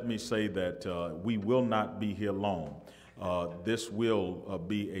 Now, let me say that we will not be here long. This will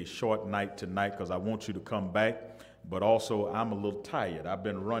be a short night tonight because I want you to come back, but also I'm a little tired. I've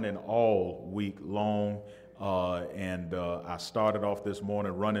been running all week long, and I started off this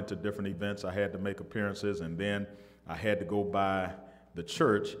morning running to different events. I had to make appearances, and then I had to go by the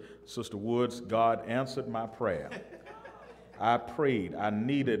church. Sister Woods, God answered my prayer. I prayed. I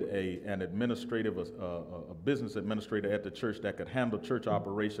needed an administrative, a business administrator at the church that could handle church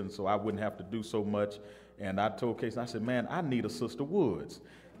operations so I wouldn't have to do so much. And I told Caison, I said, man, I need a Sister Woods.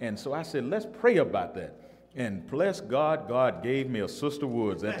 And so I said, let's pray about that. And bless God, God gave me a Sister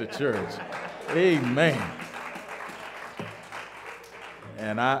Woods at the church. Amen.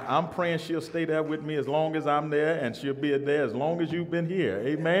 And I'm praying she'll stay there with me as long as I'm there, and she'll be there as long as you've been here.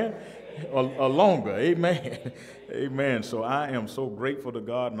 Amen. Or longer. Amen. Amen. So I am so grateful to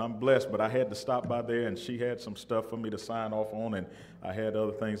God, and I'm blessed, but I had to stop by there, and she had some stuff for me to sign off on, and I had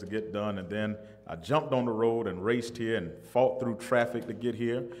other things to get done, and then I jumped on the road and raced here and fought through traffic to get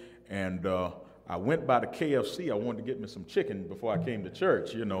here, and I went by the KFC. I wanted to get me some chicken before I came to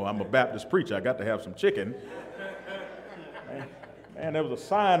church. You know, I'm a Baptist preacher. I got to have some chicken. Man, there was a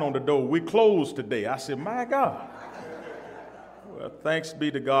sign on the door, we closed today. I said, my God. Well, thanks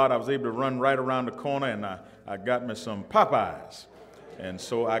be to God, I was able to run right around the corner, and I got me some Popeyes. And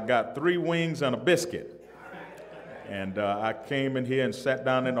so I got 3 wings and a biscuit. And I came in here and sat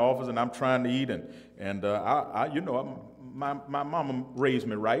down in the office, and I'm trying to eat. And my mama raised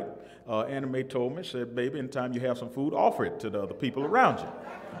me right. Anna Mae told me, she said, baby, anytime you have some food, offer it to the other people around you.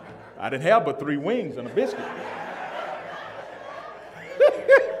 I didn't have but 3 wings and a biscuit.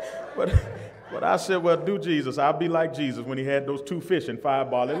 But I said, well, do Jesus. I'll be like Jesus when he had those 2 fish and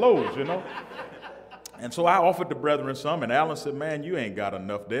 5 barley loaves, you know. And so I offered the brethren some, and Alan said, man, you ain't got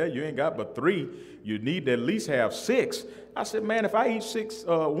enough there. You ain't got but 3. You need to at least have 6. I said, man, if I eat 6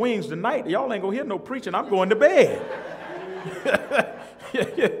 wings tonight, y'all ain't going to hear no preaching. I'm going to bed.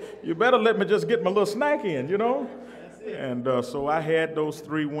 You better let me just get my little snack in, you know. And so I had those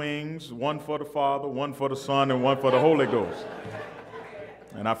 3 wings, 1 for the Father, 1 for the Son, and 1 for the Holy Ghost.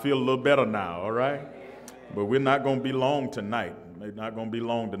 And I feel a little better now, all right? But we're not going to be long tonight. We're not going to be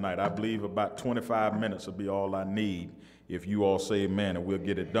long tonight. I believe about 25 minutes will be all I need if you all say amen, and we'll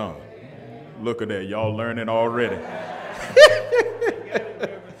get it done. Look at that. Y'all learning already.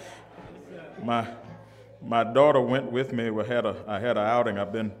 My daughter went with me. I had an outing.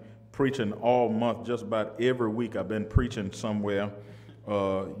 I've been preaching all month, just about every week I've been preaching somewhere.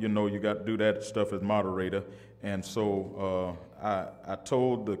 You know, you got to do that stuff as moderator. And so I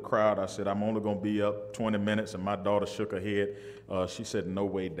told the crowd, I said, I'm only going to be up 20 minutes, and my daughter shook her head. She said, no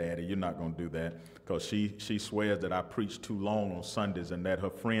way, Daddy, you're not going to do that, because she swears that I preach too long on Sundays, and that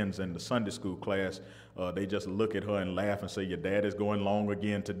her friends in the Sunday school class, they just look at her and laugh and say, your dad is going long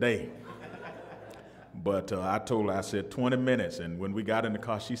again today. But I told her, I said, 20 minutes, and when we got in the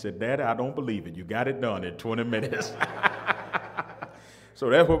car, she said, Daddy, I don't believe it. You got it done in 20 minutes. So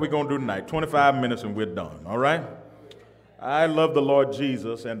that's what we're going to do tonight, 25 minutes and we're done, all right? I love the Lord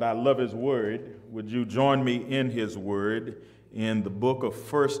Jesus, and I love his word. Would you join me in his word in the book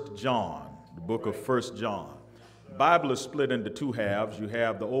of 1 John, the book of 1 John. The Bible is split into 2 halves. You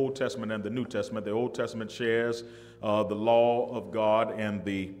have the Old Testament and the New Testament. The Old Testament shares the law of God and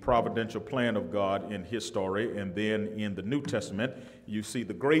the providential plan of God in his story, and then in the New Testament, you see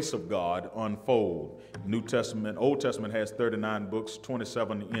the grace of God unfold. Old Testament has 39 books,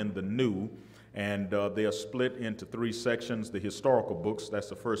 27 in the New, and they are split into 3 sections. The historical books, that's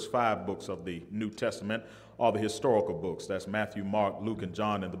the first 5 books of the New Testament, are the historical books. That's Matthew, Mark, Luke, and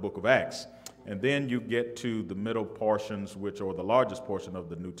John, and the book of Acts. And then you get to the middle portions, which are the largest portion of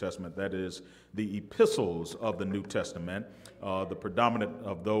the New Testament. That is the epistles of the New Testament. The predominant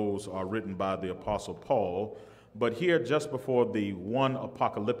of those are written by the Apostle Paul. But here, just before the one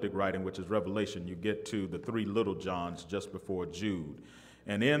apocalyptic writing, which is Revelation, you get to the 3 little Johns just before Jude.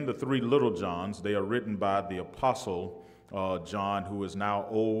 And in the 3 little Johns, they are written by the Apostle John, who is now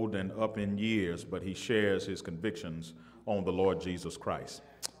old and up in years, but he shares his convictions on the Lord Jesus Christ.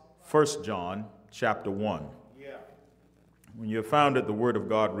 1 John chapter 1. Yeah. When you're found it, the word of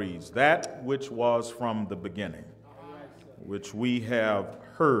God reads, that which was from the beginning, which we have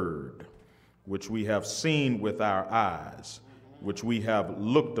heard, which we have seen with our eyes, which we have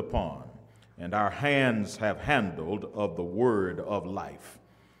looked upon, and our hands have handled of the word of life.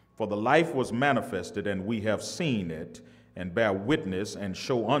 For the life was manifested, and we have seen it, and bear witness, and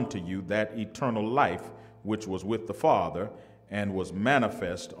show unto you that eternal life which was with the Father, and was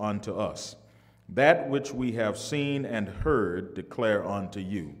manifest unto us. That which we have seen and heard declare unto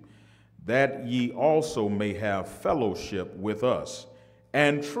you, that ye also may have fellowship with us.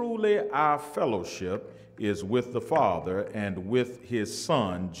 And truly our fellowship is with the Father and with his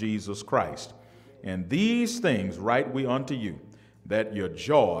Son, Jesus Christ. And these things write we unto you, that your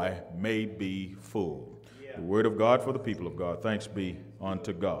joy may be full. The word of God for the people of God. Thanks be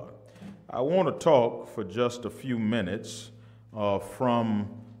unto God. I want to talk for just a few minutes from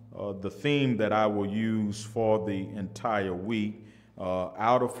the theme that I will use for the entire week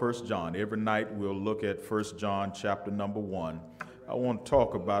out of 1 John. Every night we'll look at 1 John chapter number 1. I want to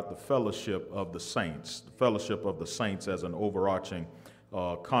talk about the fellowship of the saints, the fellowship of the saints as an overarching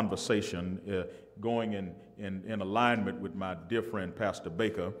conversation going in alignment with my dear friend Pastor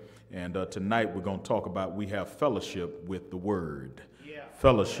Baker. And tonight we're going to talk about we have fellowship with the Word.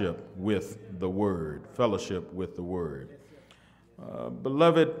 Fellowship with the Word. Fellowship with the Word.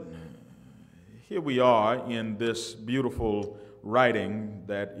 Beloved, here we are in this beautiful writing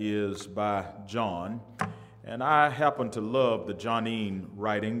that is by John. And I happen to love the Johnine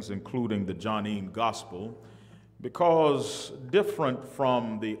writings, including the Johnine Gospel, because different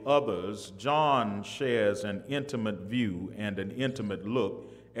from the others, John shares an intimate view and an intimate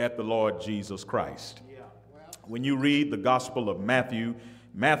look at the Lord Jesus Christ. When you read the Gospel of Matthew,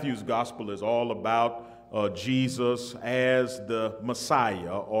 Matthew's Gospel is all about Jesus as the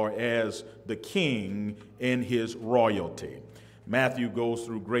Messiah or as the King in his royalty. Matthew goes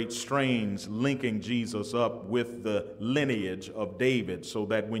through great strains linking Jesus up with the lineage of David, so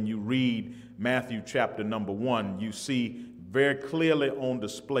that when you read Matthew chapter number 1, you see very clearly on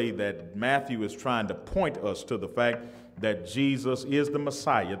display that Matthew is trying to point us to the fact that Jesus is the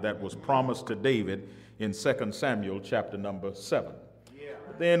Messiah that was promised to David in 2 Samuel chapter number 7.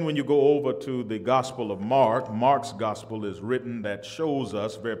 Then when you go over to the Gospel of Mark, Mark's Gospel is written that shows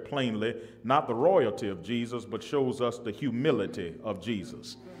us very plainly not the royalty of Jesus, but shows us the humility of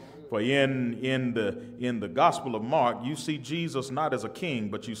Jesus. For in the Gospel of Mark, you see Jesus not as a king,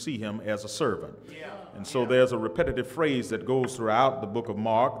 but you see him as a servant. And so there's a repetitive phrase that goes throughout the book of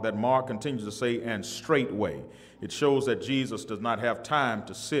Mark that Mark continues to say, and straightway. It shows that Jesus does not have time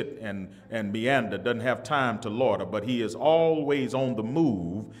to sit and meander, doesn't have time to loiter, but he is always on the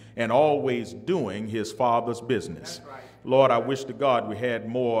move and always doing his Father's business. Lord, I wish to God we had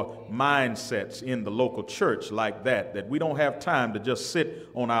more mindsets in the local church like that we don't have time to just sit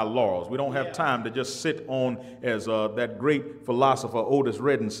on our laurels. We don't have time to just sit on, as that great philosopher Otis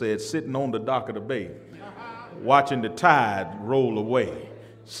Redding said, sitting on the dock of the bay, watching the tide roll away.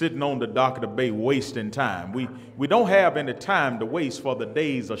 Sitting on the dock of the bay wasting time. We don't have any time to waste, for the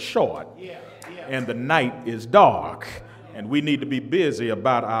days are short and the night is dark, and we need to be busy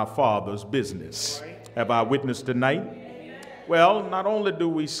about our Father's business. Have I witnessed tonight? Well, not only do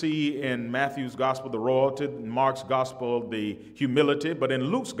we see in Matthew's Gospel the royalty, in Mark's Gospel the humility, but in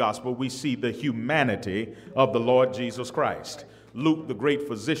Luke's Gospel we see the humanity of the Lord Jesus Christ. Luke, the great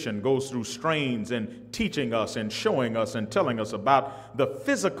physician, goes through strains and teaching us and showing us and telling us about the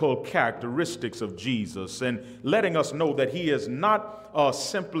physical characteristics of Jesus and letting us know that he is not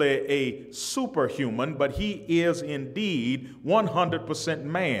simply a superhuman, but he is indeed 100%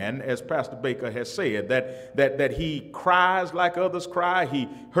 man, as Pastor Baker has said, that he cries like others cry, he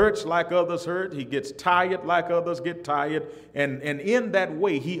hurts like others hurt, he gets tired like others get tired, and in that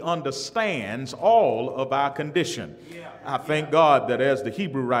way he understands all of our condition. I thank God that, as the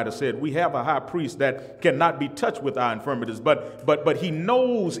Hebrew writer said, we have a high priest that cannot be touched with our infirmities, but he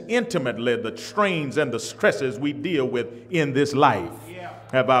knows intimately the strains and the stresses we deal with in this life.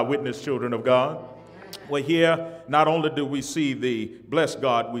 Have I witnessed, children of God? Well, here, not only do we see bless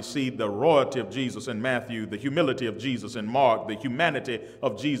God, we see the royalty of Jesus in Matthew, the humility of Jesus in Mark, the humanity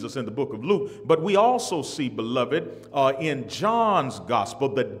of Jesus in the book of Luke, but we also see, beloved, in John's gospel,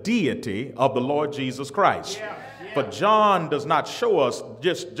 the deity of the Lord Jesus Christ. For John does not show us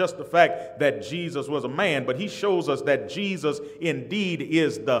just the fact that Jesus was a man, but he shows us that Jesus indeed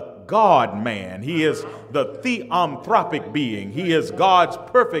is the God-man. He is the theanthropic being. He is God's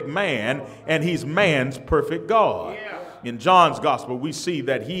perfect man, and he's man's perfect God. In John's gospel, we see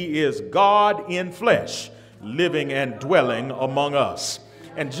that he is God in flesh, living and dwelling among us.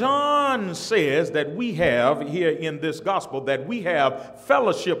 And John says that we have here in this gospel that we have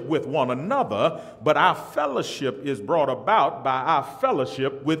fellowship with one another, but our fellowship is brought about by our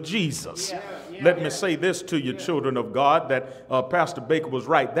fellowship with Jesus. Let me say this to you, children of God, that Pastor Baker was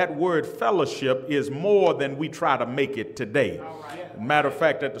right. That word fellowship is more than we try to make it today. Matter of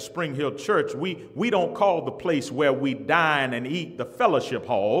fact, at the Spring Hill Church, we don't call the place where we dine and eat the fellowship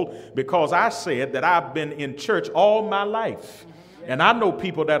hall, because I said that I've been in church all my life. And I know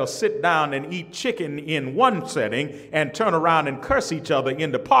people that'll sit down and eat chicken in one setting and turn around and curse each other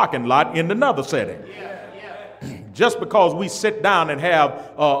in the parking lot in another setting. Just because we sit down and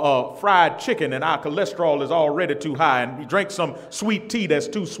have fried chicken and our cholesterol is already too high, and we drink some sweet tea that's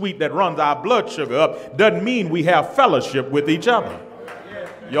too sweet that runs our blood sugar up, doesn't mean we have fellowship with each other.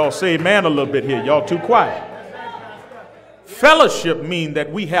 Y'all say amen a little bit here. Y'all too quiet. Fellowship means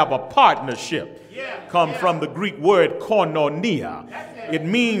that we have a partnership. Come from the Greek word koinonia. It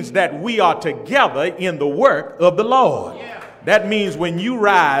means that we are together in the work of the Lord. That means when you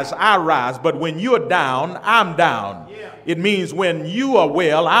rise, I rise, but when you're down, I'm down. It means when you are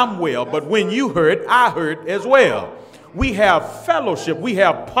well, I'm well, but when you hurt, I hurt as well. We have fellowship, we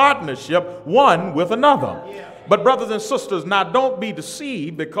have partnership one with another. But brothers and sisters, now don't be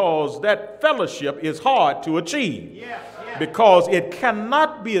deceived, because that fellowship is hard to achieve. Because it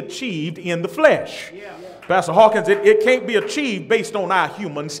cannot be achieved in the flesh. Pastor Hawkins, it can't be achieved based on our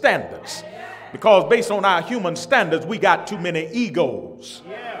human standards. Because based on our human standards, we got too many egos.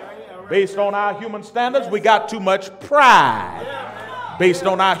 Based on our human standards, we got too much pride. Based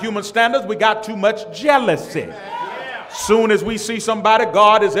on our human standards, we got too much jealousy. Soon as we see somebody,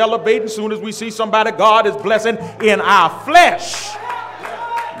 God is elevating. Soon as we see somebody, God is blessing in our flesh.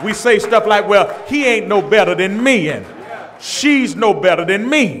 We say stuff like, well, he ain't no better than me, and she's no better than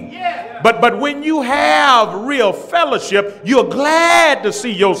me. But when you have real fellowship, you're glad to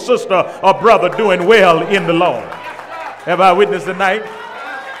see your sister or brother doing well in the Lord. Have I witnessed tonight?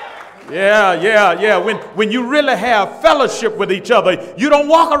 Yeah. When you really have fellowship with each other, you don't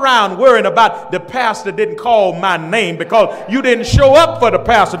walk around worrying about the pastor didn't call my name, because you didn't show up for the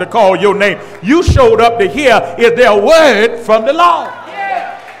pastor to call your name. You showed up to hear, is there a word from the Lord?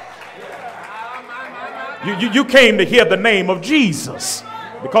 You came to hear the name of Jesus.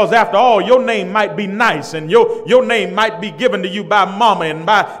 Because after all, your name might be nice, and your name might be given to you by mama and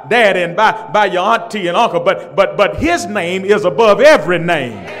by daddy and by your auntie and uncle, but his name is above every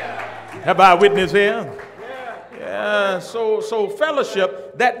name. Have I witnessed here? Yeah, so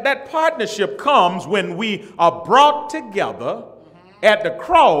fellowship, that partnership comes when we are brought together at the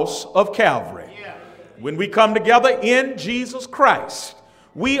cross of Calvary. When we come together in Jesus Christ.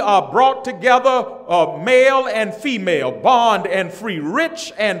 We are brought together, male and female, bond and free,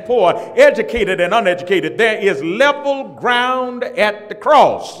 rich and poor, educated and uneducated. There is level ground at the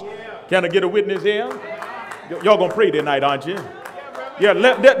cross. Can I get a witness here? Y'all gonna pray tonight, aren't you? Yeah,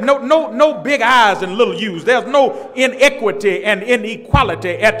 no big eyes and little U's. There's no inequity and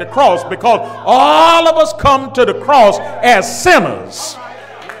inequality at the cross, because all of us come to the cross as sinners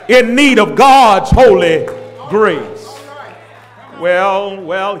in need of God's holy grace.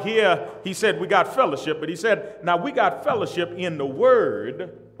 Well, here he said we got fellowship, but he said, now we got fellowship in the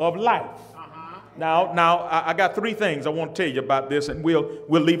word of life. Now I got three things I want to tell you about this, and we'll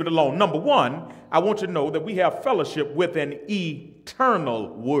leave it alone. Number one, I want you to know that we have fellowship with an eternal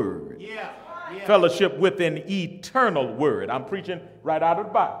word. Fellowship with an eternal word. I'm preaching right out of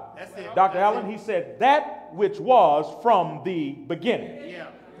the Bible. Dr. Allen, he said that which was from the beginning.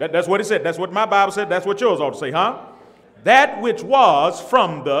 That's what he said. That's what my Bible said. That's what yours ought to say, huh? That which was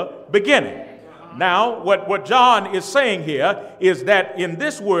from the beginning. Now, what John is saying here is that in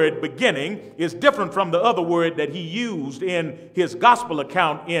this word beginning is different from the other word that he used in his gospel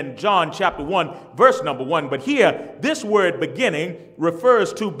account in John chapter 1, verse number 1. But here, this word beginning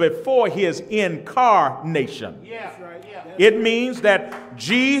refers to before his incarnation. It means that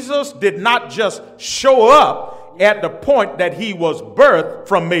Jesus did not just show up at the point that he was birthed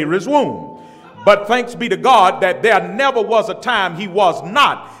from Mary's womb. But thanks be to God that there never was a time he was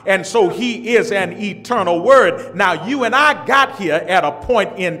not. And so he is an eternal word. Now, you and I got here at a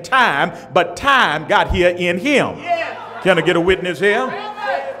point in time, but time got here in him. Can I get a witness here?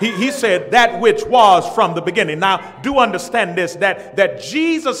 He said that which was from the beginning. Now, do understand this, that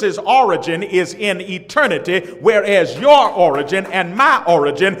Jesus' origin is in eternity, whereas your origin and my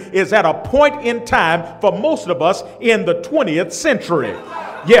origin is at a point in time for most of us in the 20th century.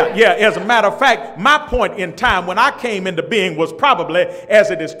 Yeah. As a matter of fact, my point in time when I came into being was probably, as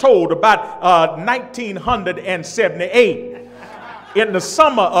it is told, about 1978. In the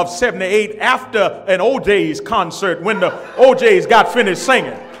summer of 78, after an OJ's concert, when the OJ's got finished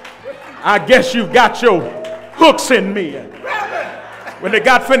singing, I guess you got your hooks in me. When they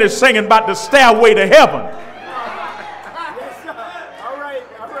got finished singing about the stairway to heaven.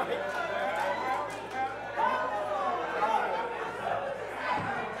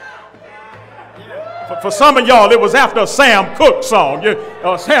 For some of y'all, it was after a Sam Cooke song,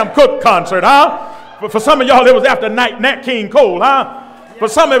 a Sam Cooke concert, huh? For some of y'all, it was after Nat King Cole, huh? For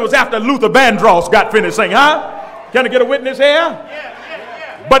some, it was after Luther Vandross got finished singing, huh? Can I get a witness here?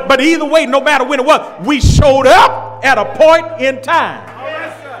 But either way, no matter when it was, we showed up at a point in time.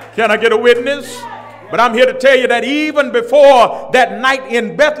 Can I get a witness? But I'm here to tell you that even before that night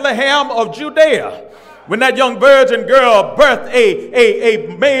in Bethlehem of Judea, when that young virgin girl birthed a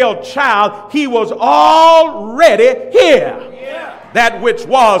male child, he was already here. That which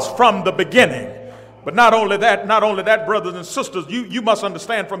was from the beginning. But not only that, brothers and sisters, you must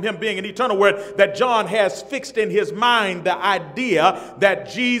understand from him being an eternal word that John has fixed in his mind the idea that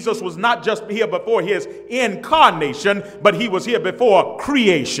Jesus was not just here before his incarnation, but he was here before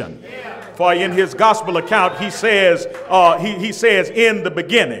creation. For in his gospel account, he says in the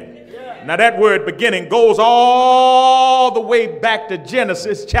beginning. Now that word beginning goes all the way back to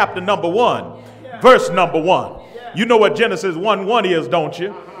Genesis chapter number 1, verse number 1. You know what Genesis 1:1 is, don't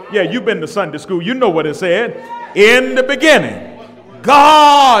you? Yeah, you've been to Sunday school. You know what it said. In the beginning,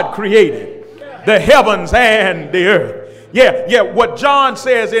 God created the heavens and the earth. Yeah, what John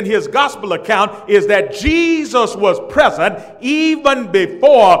says in his gospel account is that Jesus was present even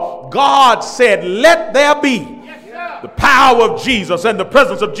before God said, let there be. The power of Jesus and the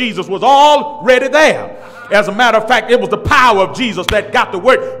presence of Jesus was already there. As a matter of fact, it was the power of Jesus that got to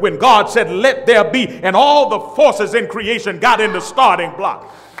work when God said, let there be. And all the forces in creation got in the starting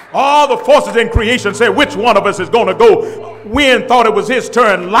block. All the forces in creation said, which one of us is going to go? Wind thought it was his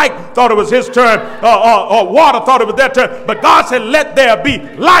turn. Light thought it was his turn. Water thought it was their turn. But God said, let there be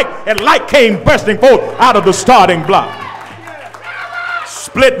light. And light came bursting forth out of the starting block.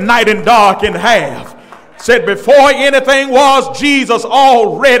 Split night and dark in half. Said before anything was, Jesus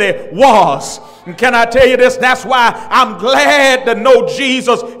already was. And can I tell you this? That's why I'm glad to know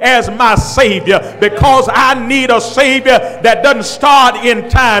Jesus as my Savior, because I need a Savior that doesn't start in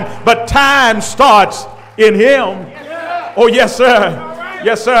time, but time starts in Him. Oh, yes, sir.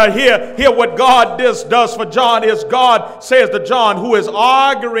 Yes, sir. Here what God does for John is God says to John, who is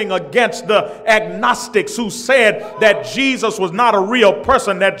arguing against the agnostics who said that Jesus was not a real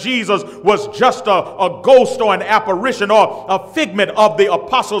person, that Jesus was just a ghost or an apparition or a figment of the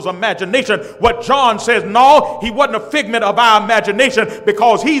apostles' imagination. What John says, no, he wasn't a figment of our imagination,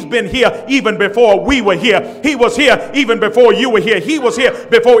 because he's been here even before we were here. He was here even before you were here. He was here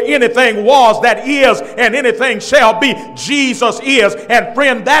before anything was that is and anything shall be. Jesus is. And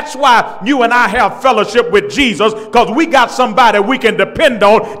friend, that's why you and I have fellowship with Jesus, because we got somebody we can depend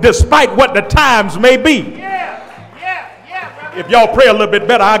on despite what the times may be. If y'all pray a little bit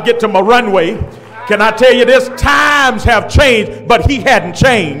better, I'll get to my runway. Can I tell you this? Times have changed, but he hadn't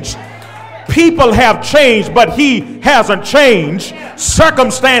changed. People have changed, but he hasn't changed.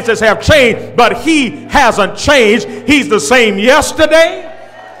 Circumstances have changed, but he hasn't changed. He's the same yesterday,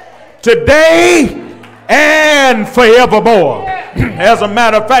 today, and forevermore. As a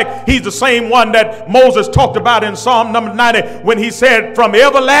matter of fact, he's the same one that Moses talked about in Psalm number 90 when he said, from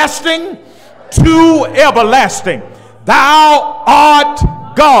everlasting to everlasting, thou art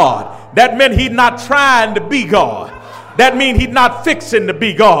God. That meant he's not trying to be God. That means he's not fixing to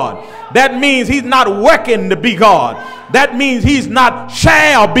be God. That means he's not working to be God. That means he's not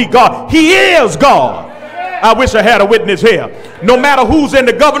shall be God. He is God. I wish I had a witness here. No matter who's in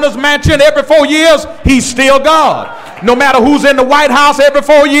the governor's mansion every 4 years, he's still God. No matter who's in the White House every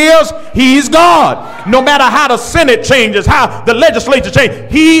 4 years, he's God. No matter how the Senate changes, how the legislature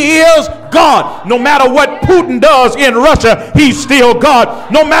changes, he is God. No matter what Putin does in Russia, he's still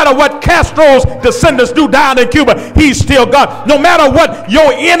God. No matter what Castro's descendants do down in Cuba, he's still God. No matter what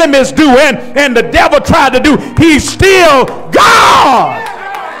your enemies do and the devil tried to do, he's still God.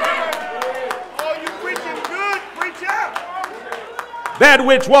 That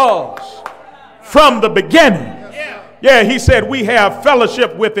which was from the beginning. Yeah, he said we have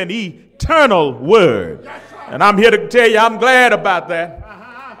fellowship with an eternal word. And I'm here to tell you I'm glad about that.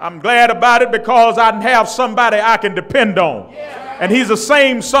 I'm glad about it because I have somebody I can depend on. And he's the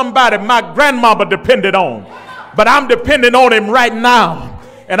same somebody my grandmama depended on. But I'm depending on him right now.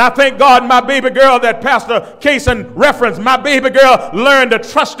 And I thank God my baby girl that Pastor Caison referenced, my baby girl learned to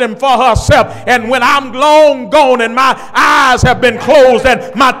trust him for herself. And when I'm long gone and my eyes have been closed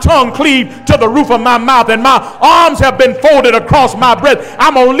and my tongue cleaved to the roof of my mouth and my arms have been folded across my breast,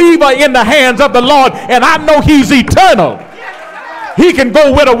 I'm going to leave her in the hands of the Lord. And I know he's eternal. He can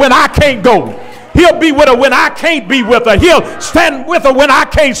go with her when I can't go. He'll be with her when I can't be with her. He'll stand with her when I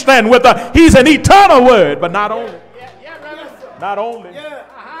can't stand with her. He's an eternal word, but not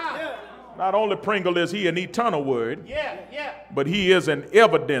only Pringle is he an eternal word, but he is an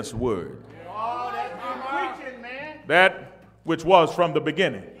evidenced word. That which was from the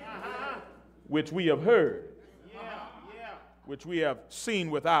beginning, which we have heard, which we have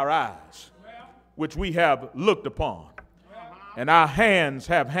seen with our eyes, which we have looked upon, and our hands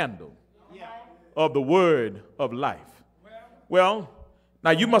have handled of the word of life. Well,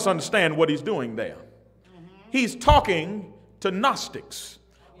 now you must understand what he's doing there. He's talking to Gnostics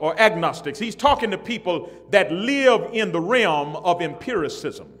or agnostics. He's talking to people that live in the realm of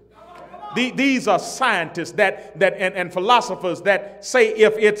empiricism. These are scientists and philosophers that say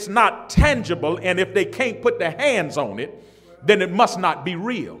if it's not tangible and if they can't put their hands on it, then it must not be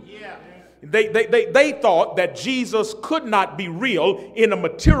real. They thought that Jesus could not be real in a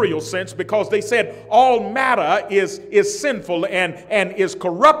material sense because they said all matter is sinful and is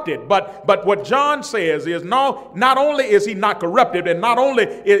corrupted. But what John says is no, not only is he not corrupted and not only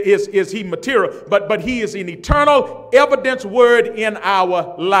is he material, but he is an eternal evidence word in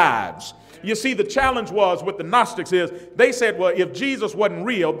our lives. You see, the challenge was with the Gnostics is they said, well, if Jesus wasn't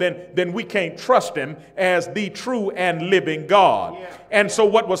real, then we can't trust him as the true and living God. And so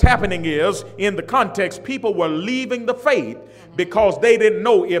what was happening is, in the context, people were leaving the faith because they didn't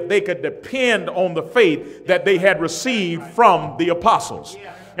know if they could depend on the faith that they had received from the apostles.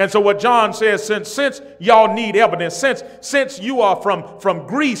 And so what John says, since y'all need evidence, since you are from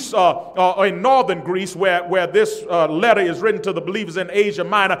Greece, or in northern Greece, where this letter is written to the believers in Asia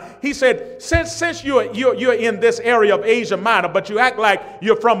Minor, he said, since you're in this area of Asia Minor, but you act like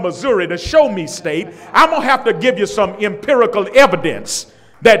you're from Missouri, the show me state, I'm going to have to give you some empirical evidence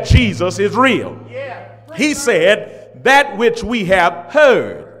that Jesus is real. He said, that which we have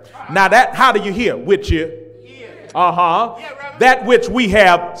heard. Now that, how do you hear? With your that which we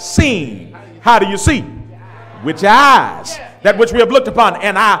have seen. How do you see? With your eyes. That which we have looked upon,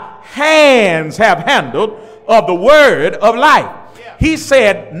 and our hands have handled of the word of life. He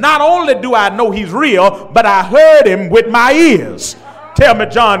said, not only do I know he's real, but I heard him with my ears. Tell me,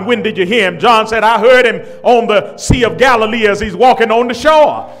 John, when did you hear him? John said, I heard him on the Sea of Galilee as he's walking on the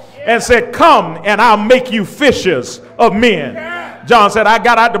shore, and said, come and I'll make you fishers of men. John said, I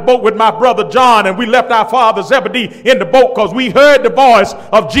got out the boat with my brother John, and we left our father Zebedee in the boat because we heard the voice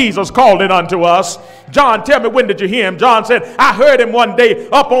of Jesus calling unto us. John, tell me, when did you hear him? John said, I heard him one day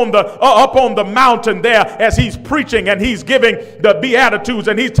up on the mountain there as he's preaching and he's giving the Beatitudes,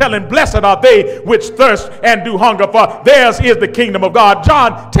 and he's telling, blessed are they which thirst and do hunger, for theirs is the kingdom of God.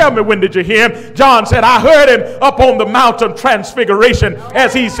 John, tell me, when did you hear him? John said, I heard him up on the mountain transfiguration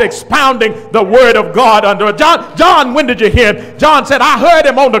as he's expounding the word of God unto us. John, when did you hear him? John said, I heard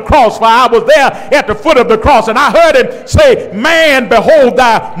him on the cross, for I was there at the foot of the cross, and I heard him say, man, behold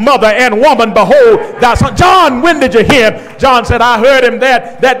thy mother, and woman, behold thy son. John, when did you hear him? John said, I heard him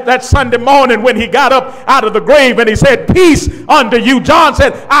that Sunday morning when he got up out of the grave and he said, peace unto you. John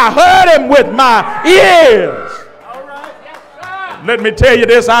said, I heard him with my ears. Let me tell you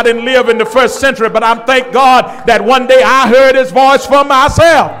this, I didn't live in the first century, but I thank God that one day I heard his voice for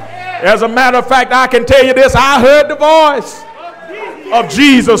myself. As a matter of fact, I can tell you this, I heard the voice of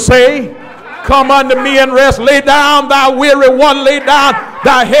Jesus say, come unto me and rest. Lay down thy weary one, lay down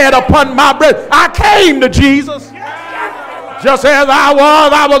thy head upon my breast. I came to Jesus just as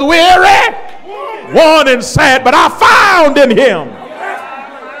I was weary, worn and sad, but I found in him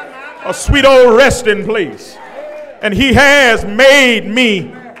a sweet old resting place, and he has made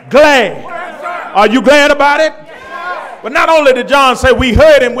me glad. Are you glad about it? But not only did John say we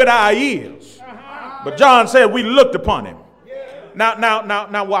heard him with our ears, but John said we looked upon him.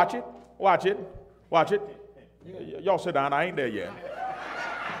 Now watch it. Watch it. Y'all sit down. I ain't there yet.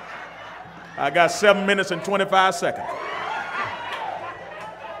 I got 7 minutes and 25 seconds.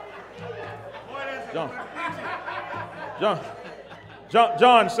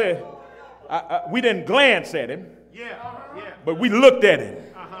 John said, we didn't glance at him, but we looked at him.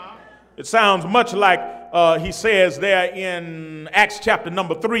 It sounds much like he says there in Acts chapter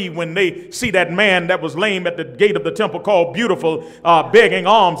number 3 when they see that man that was lame at the gate of the temple called Beautiful begging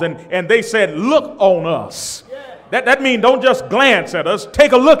alms, and they said, look on us. That means don't just glance at us,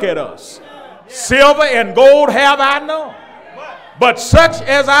 take a look at us. Silver and gold have I none, but such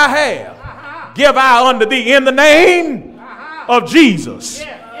as I have give I unto thee in the name of Jesus.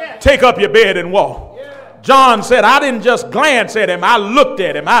 Take up your bed and walk. John said, I didn't just glance at him, I looked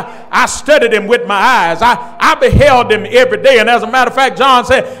at him. I studied him with my eyes. I beheld him every day. And as a matter of fact, John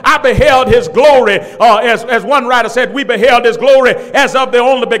said, I beheld his glory. As one writer said, we beheld his glory as of the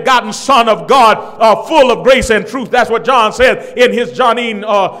only begotten Son of God, full of grace and truth. That's what John said in his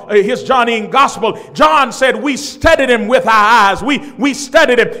Johannine gospel. John said, we studied him with our eyes. We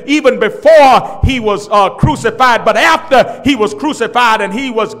studied him even before he was crucified, but after he was crucified and he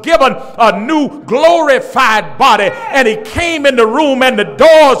was given a new glorified glorified body, and he came in the room and the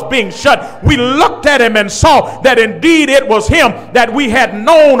doors being shut, we looked at him and saw that indeed it was him that we had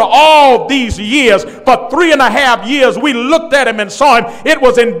known all these years. For 3.5 years we looked at him and saw him. It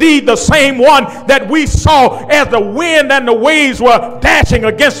was indeed the same one that we saw as the wind and the waves were dashing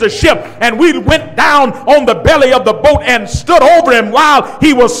against the ship, and we went down on the belly of the boat and stood over him while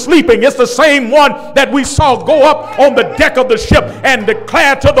he was sleeping. It's the same one that we saw go up on the deck of the ship and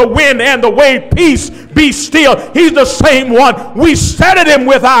declare to the wind and the wave, peace, be still. He's the same one. We studied him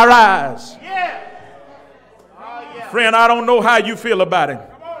with our eyes. Friend, I don't know how you feel about him,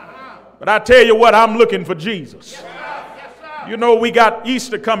 but I tell you what, I'm looking for Jesus. You know, we got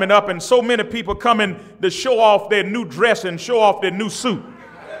Easter coming up, and so many people coming to show off their new dress and show off their new suit.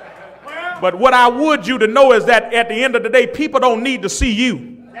 But what I would you to know is that at the end of the day, people don't need to see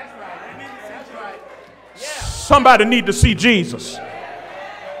you. Somebody need to see Jesus.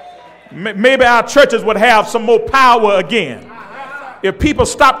 Maybe our churches would have some more power again if people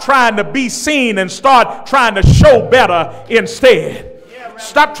stop trying to be seen and start trying to show better instead.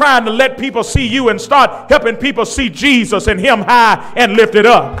 Stop trying to let people see you and start helping people see Jesus and him high and lifted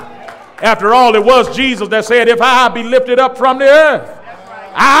up. After all, it was Jesus that said, if I be lifted up from the earth,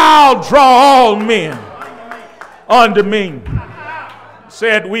 I'll draw all men unto me.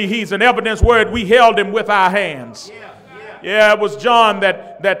 Said he's an evidence word. We held him with our hands. Yeah, it was John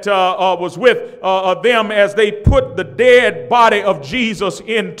that was with them as they put the dead body of Jesus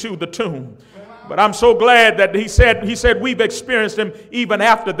into the tomb. But I'm so glad that he said we've experienced him even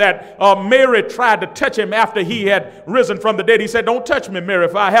after that. Mary tried to touch him after he had risen from the dead. He said, don't touch me, Mary,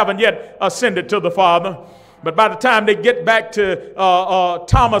 for I haven't yet ascended to the Father. But by the time they get back to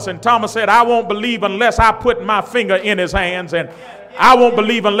Thomas, and Thomas said, I won't believe unless I put my finger in his hands, and I won't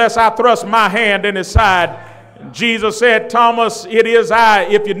believe unless I thrust my hand in his side. Jesus said, Thomas, it is I.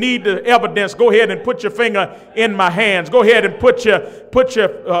 If you need the evidence, go ahead and put your finger in my hands. Go ahead and put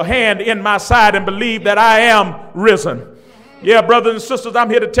your hand in my side and believe that I am risen. Yeah, brothers and sisters,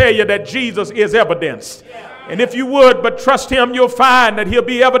 I'm here to tell you that Jesus is evidenced. And if you would but trust him, you'll find that he'll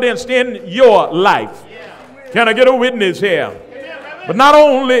be evidenced in your life. Can I get a witness here? But not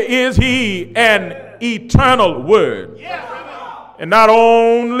only is he an eternal word, and not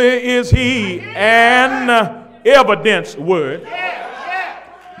only is he an evidence word,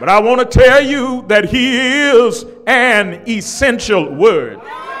 but I want to tell you that he is an essential word.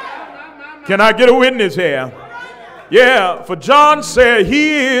 Can I get a witness here? Yeah, for John said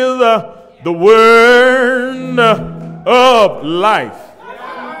he is the word of life.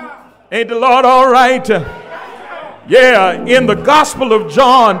 Ain't the Lord all right? Yeah, in the Gospel of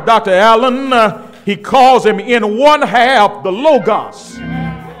John, Dr. Allen, he calls him in one half the Logos.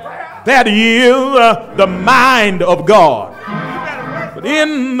 That is the mind of God. But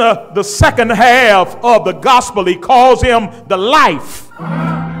in the second half of the Gospel, he calls him the life,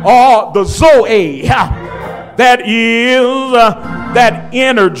 or the Zoe. That is that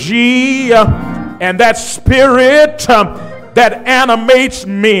energy and that spirit that animates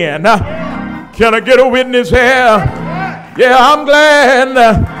men. Can I get a witness here? Yeah, I'm glad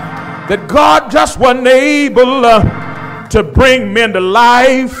that God just wasn't able to bring men to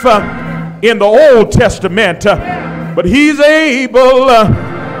life in the Old Testament, but he's able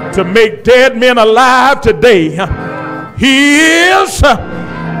to make dead men alive today. He is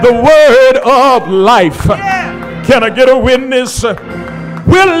the word of life. Can I get a witness?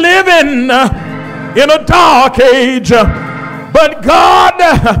 We're living in a dark age, but God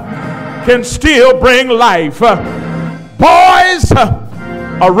can still bring life. Boys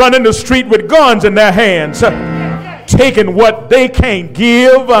are running the street with guns in their hands, taking what they can't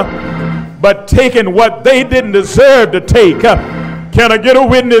give, but taking what they didn't deserve to take. Can I get a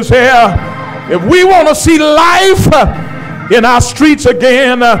witness here? If we want to see life in our streets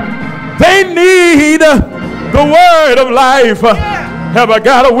again, they need the word of life. Have I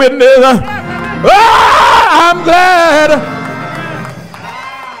got a witness? I'm glad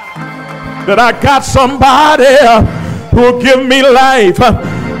that I got somebody who will give me life.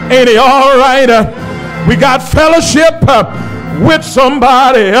 Ain't he all right? We got fellowship with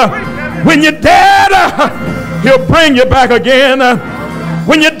somebody. When you're dead, he'll bring you back again.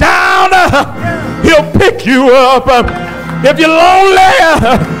 When you're down, he'll pick you up. If you're lonely,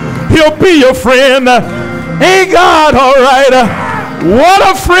 he'll be your friend. Ain't God all right? What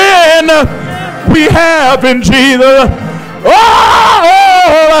a friend we have in Jesus.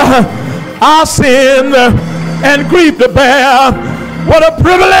 Oh, our sin and grief to bear. What a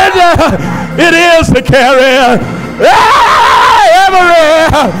privilege it is to carry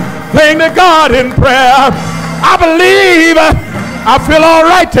everything to God in prayer. I believe I feel all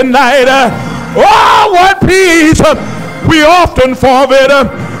right tonight. Oh, what peace we often forfeit.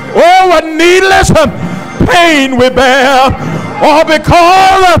 Oh, what needless pain we bear. All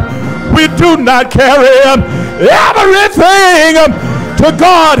because we do not carry everything to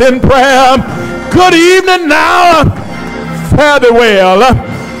God in prayer. Good evening now. Fare thee well.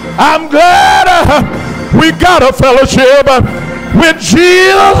 I'm glad we got a fellowship with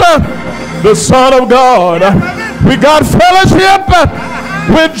Jesus, the Son of God. We got fellowship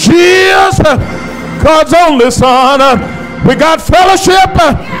with Jesus, God's only Son. We got fellowship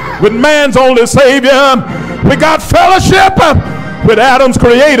with man's only Savior. We got fellowship with Adam's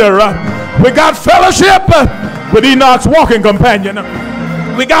Creator. We got fellowship with Enoch's walking companion.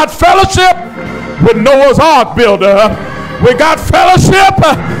 We got fellowship with Noah's ark builder. We got fellowship,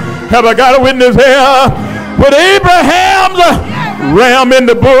 have I got a witness here, with Abraham's ram in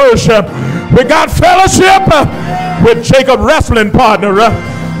the bush. We got fellowship with Jacob's wrestling partner.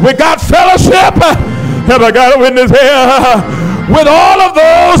 We got fellowship, have I got a witness here, with all of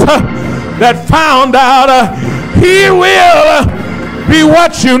those that found out he will be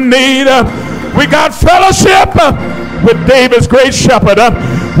what you need. We got fellowship with David's great shepherd.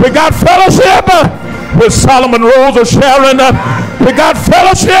 We got fellowship with Solomon Rose of Sharon. We got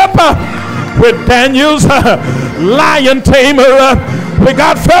fellowship with Daniel's lion tamer. We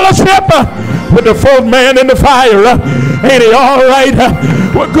got fellowship with the fourth man in the fire. Ain't it all right?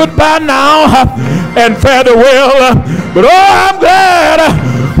 Well, goodbye now and fare thee well. But oh, I'm glad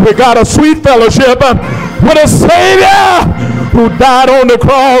we got a sweet fellowship with a Savior who died on the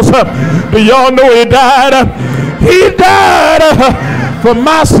cross. Do y'all know he died? He died for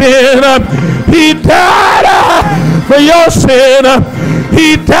my sin. He died for your sin.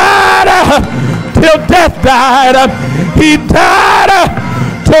 He died till death died. He died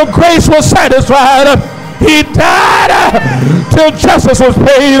till grace was satisfied. He died till justice was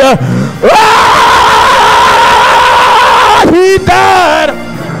paid. Oh, he died.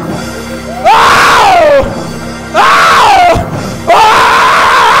 Oh, oh, oh,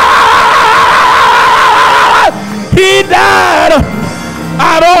 he died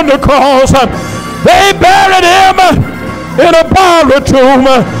out on the cross. They buried him in a borrowed tomb.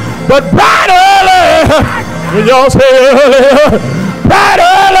 But bright early, when y'all say early, bright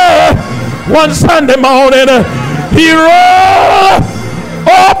early, one Sunday morning, he rose.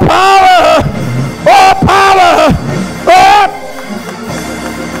 All power, all power, God,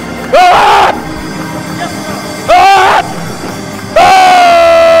 God, God,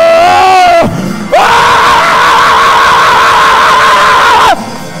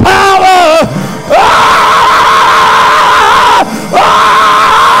 power, power.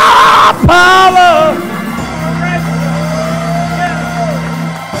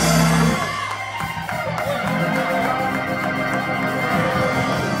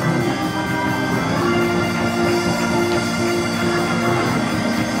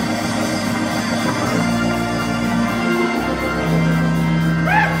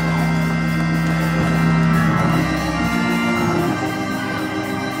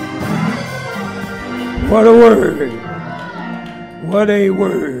 What a word. What a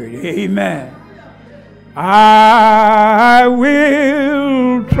word. Amen. I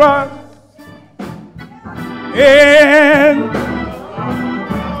will trust in,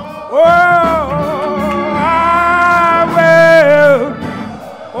 I will,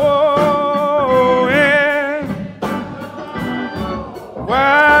 in,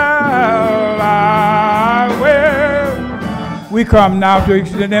 well, I will. We come now to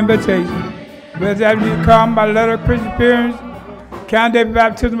extend an invitation. Whether after you come by letter of Christian appearance, candidate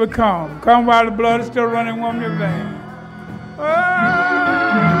baptism will come. Come while the blood is still running warm in your veins.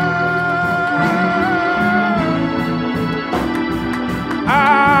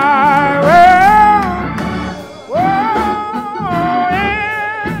 I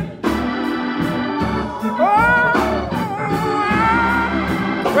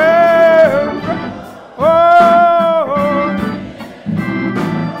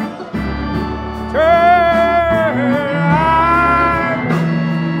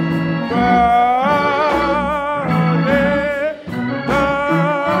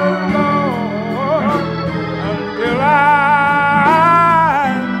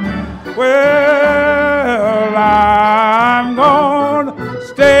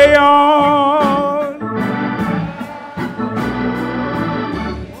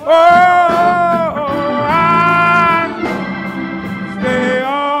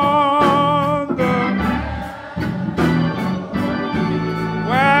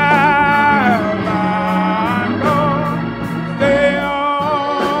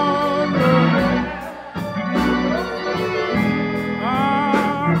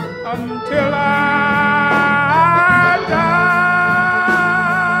until I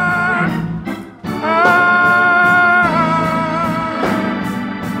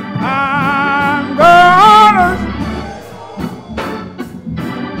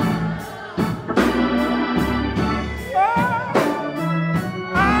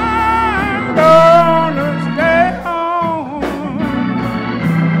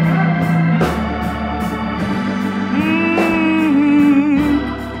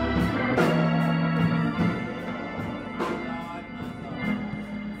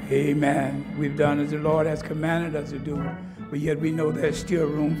Amen. We've done as the Lord has commanded us to do, but yet we know there's still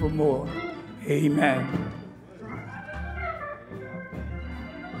room for more. Amen.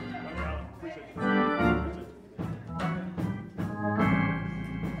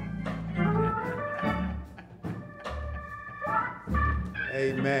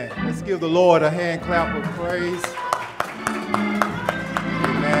 Amen. Let's give the Lord a hand clap of praise.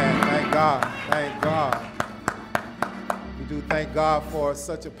 Amen. Thank God. Thank God. We do thank God for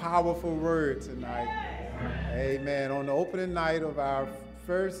such a powerful word tonight. Amen. On the opening night of our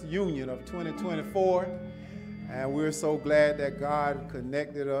first union of 2024. And we're so glad that God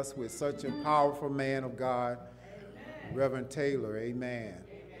connected us with such a powerful man of God, Reverend Taylor. Amen.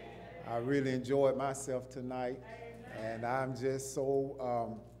 I really enjoyed myself tonight. And I'm just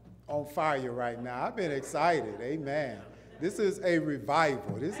so on fire right now. I've been excited. Amen. This is a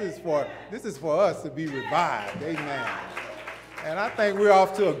revival. This is for us to be revived. Amen. And I think we're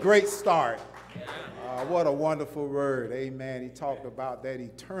off to a great start. What a wonderful word. Amen. He talked about that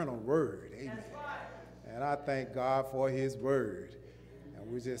eternal word. Amen. And I thank God for his word. And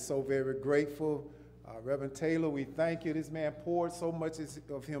we're just so very grateful. Reverend Taylor, we thank you. This man poured so much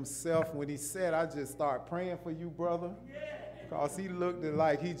of himself. When he said, I just start praying for you, brother, because he looked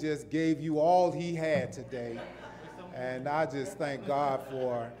like he just gave you all he had today. And I just thank God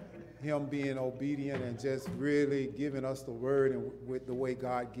for him being obedient and just really giving us the word and with the way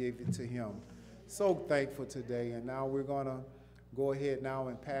God gave it to him. So thankful today. And now we're going to go ahead now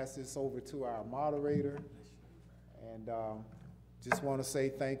and pass this over to our moderator. And just want to say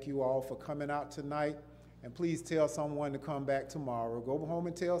thank you all for coming out tonight. And please tell someone to come back tomorrow. Go home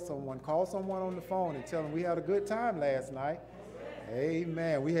and tell someone. Call someone on the phone and tell them we had a good time last night.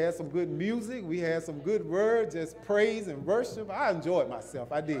 Amen. We had some good music. We had some good words, just praise and worship. I enjoyed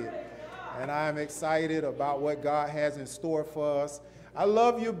myself. I did. And I'm excited about what God has in store for us. I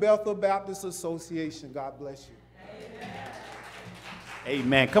love you, Bethel Baptist Association. God bless you.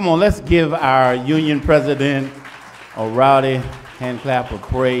 Amen. Come on, let's give our union president a rowdy hand clap of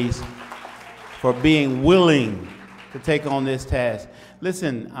praise for being willing to take on this task.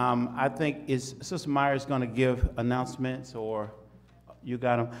 Listen, I think Sister Myers going to give announcements, or you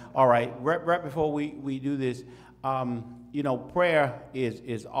got them? All right, right before we do this, you know, prayer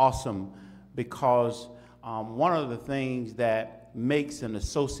is awesome, because one of the things that makes an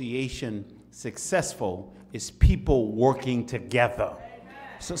association successful is people working together.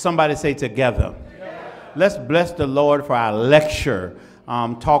 So somebody say together. Let's bless the Lord for our lecture,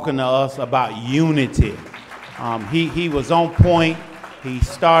 talking to us about unity. He was on point. He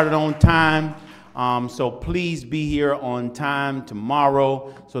started on time. So please be here on time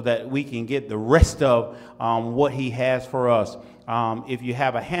tomorrow so that we can get the rest of what he has for us. If you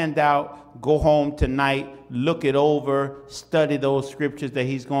have a handout, go home tonight, look it over, study those scriptures that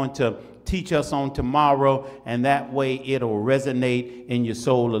he's going to teach us on tomorrow, and that way it'll resonate in your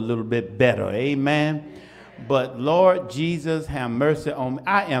soul a little bit better. Amen. But Lord Jesus, have mercy on me.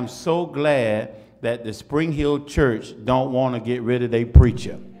 I am so glad that the Spring Hill Church don't want to get rid of their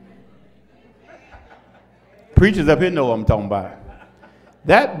preacher. Preachers up here know what I'm talking about.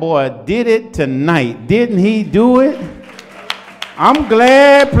 That boy did it tonight. Didn't he do it? I'm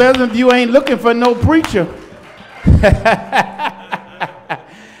glad Pleasant View ain't looking for no preacher.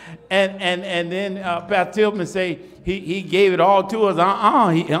 and then Pastor Tillman say he gave it all to us.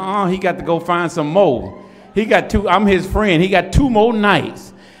 He got to go find some more. He got two. I'm his friend. He got 2 more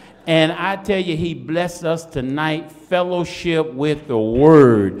nights. And I tell you, he blessed us tonight, fellowship with the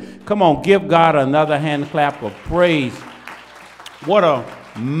word. Come on, give God another hand clap of praise. What a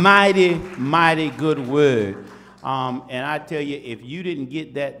mighty, mighty good word. And I tell you, if you didn't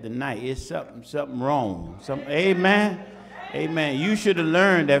get that tonight, it's something wrong. Amen. Amen. You should have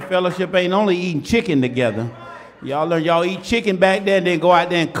learned that fellowship ain't only eating chicken together. Y'all learn y'all eat chicken back there and then go out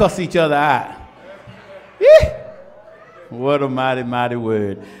there and cuss each other out. What a mighty, mighty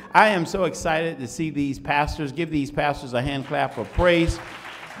word. I am so excited to see these pastors. Give these pastors a hand clap of praise.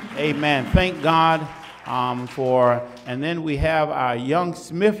 Amen. Thank God for, and then we have our young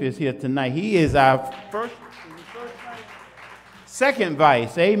Smith is here tonight. He is our second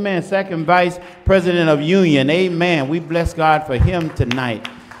vice. Amen. Second vice president of Union. Amen. We bless God for him tonight.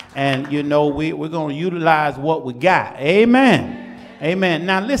 And, you know, we're going to utilize what we got. Amen. Amen.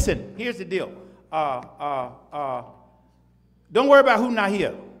 Now, listen, here's the deal. Don't worry about who's not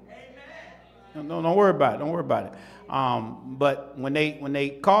here. Amen. Don't worry about it. Don't worry about it. But when they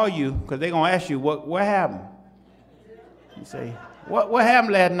call you, because they're going to ask you, what happened? You say, what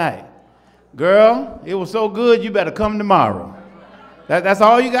happened last night? Girl, it was so good, you better come tomorrow. That's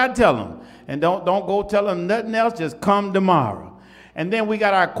all you got to tell them. And don't go tell them nothing else, just come tomorrow. And then we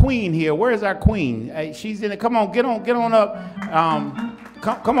got our queen here. Where is our queen? Hey, she's in it. Come on, get on up.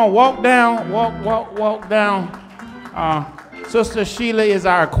 Come on, walk down, walk down. Sister Sheila is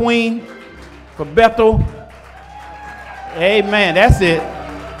our queen for Bethel. Amen. That's it.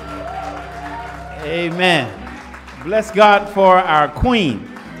 Amen. Bless God for our queen.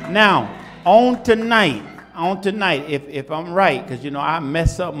 Now, on tonight, if I'm right, because you know I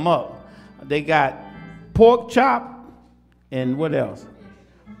mess something up, they got pork chop and what else?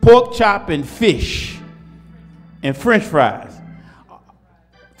 Pork chop and fish and French fries.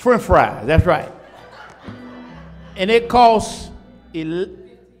 French fries, that's right. And it costs I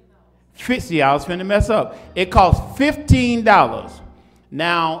was finna mess up. It costs $15.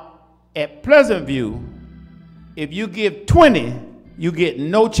 Now, at Pleasant View, if you give 20, you get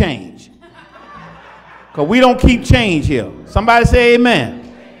no change. Because we don't keep change here. Somebody say amen.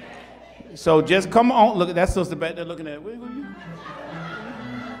 So just come on. Look, that sister back there looking at it.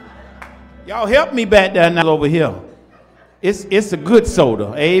 Y'all help me back there now over here. It's a good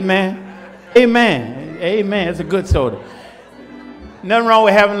soda. Amen. Amen. Amen. It's a good soda. Nothing wrong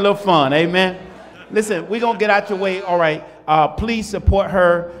with having a little fun. Amen. Listen, we're going to get out your way. All right. Please support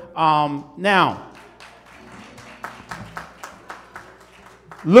her. Now,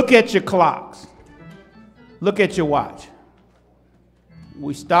 look at your clocks. Look at your watch.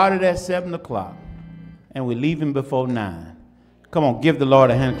 We started at 7 o'clock, and we're leaving before 9. Come on, give the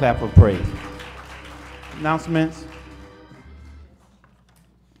Lord a hand clap of praise. Announcements.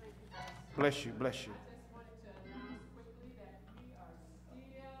 Bless you, bless you.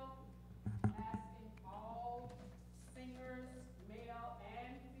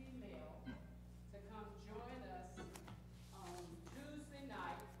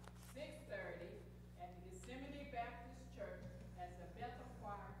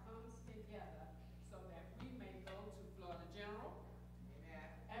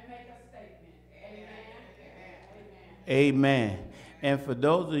 Amen. And for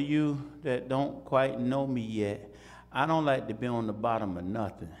those of you that don't quite know me yet, I don't like to be on the bottom of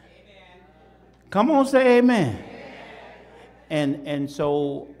nothing. Amen. Come on, say amen. Amen. And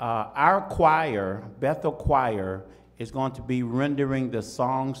so our choir, Bethel Choir, is going to be rendering the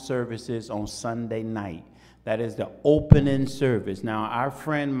song services on Sunday night. That is the opening service. Now, our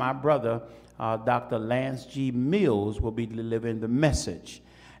friend, my brother, Dr. Lance G. Mills, will be delivering the message.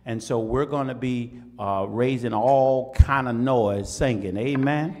 And so we're going to be raising all kind of noise singing.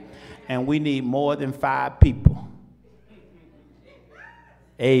 Amen. And we need more than 5 people.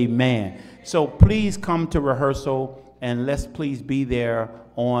 Amen. So please come to rehearsal, and let's please be there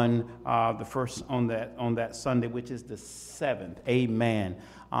on that Sunday, which is the 7th. Amen.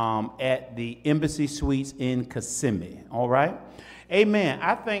 At the Embassy Suites in Kissimmee. All right. Amen.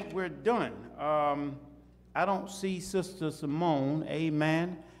 I think we're done. I don't see Sister Simone.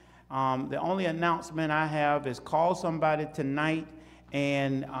 Amen. The only announcement I have is call somebody tonight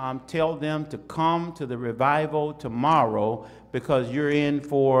and tell them to come to the revival tomorrow, because you're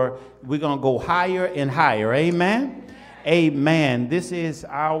we're going to go higher and higher. Amen? Amen. This is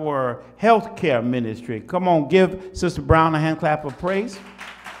our healthcare ministry. Come on, give Sister Brown a hand clap of praise.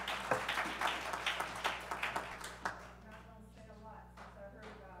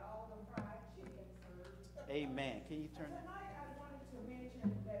 Amen. Can you turn that? Tonight I wanted to mention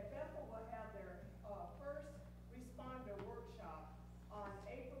that Bethel will have their first responder workshop on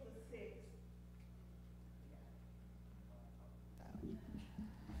April the 6th.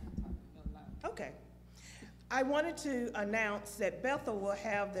 Okay. I wanted to announce that Bethel will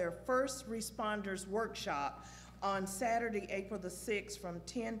have their first responders workshop on Saturday, April the 6th from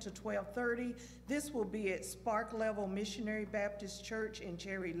 10 to 12:30. This will be at Spark Level Missionary Baptist Church in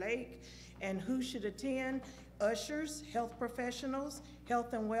Cherry Lake. And who should attend? Ushers, health professionals,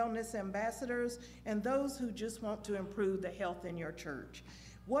 health and wellness ambassadors, and those who just want to improve the health in your church.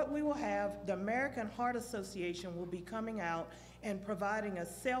 What we will have, the American Heart Association will be coming out and providing a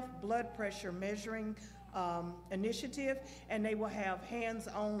self-blood pressure measuring initiative, and they will have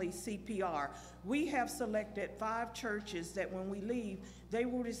hands-only CPR. We have selected 5 churches that when we leave, they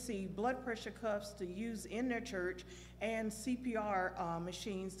will receive blood pressure cuffs to use in their church and CPR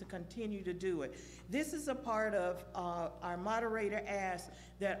machines to continue to do it. This is a part of our moderator asked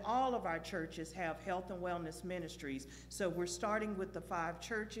that all of our churches have health and wellness ministries. So we're starting with the 5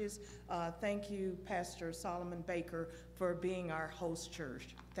 churches. Thank you, Pastor Solomon Baker, for being our host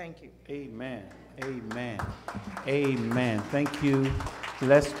church. Thank you. Amen. Amen. Amen. Thank you.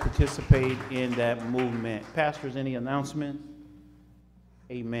 Let's participate in that movement. Pastors, any announcements?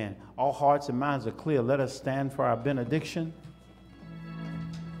 Amen. All hearts and minds are clear. Let us stand for our benediction.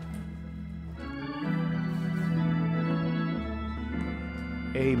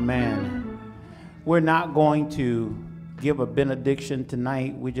 Amen. We're not going to give a benediction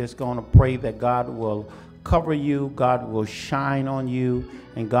tonight. We're just going to pray that God will cover you, God will shine on you,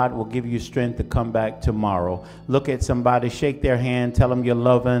 and God will give you strength to come back tomorrow. Look at somebody, shake their hand, tell them you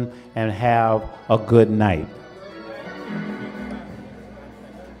love them, and have a good night.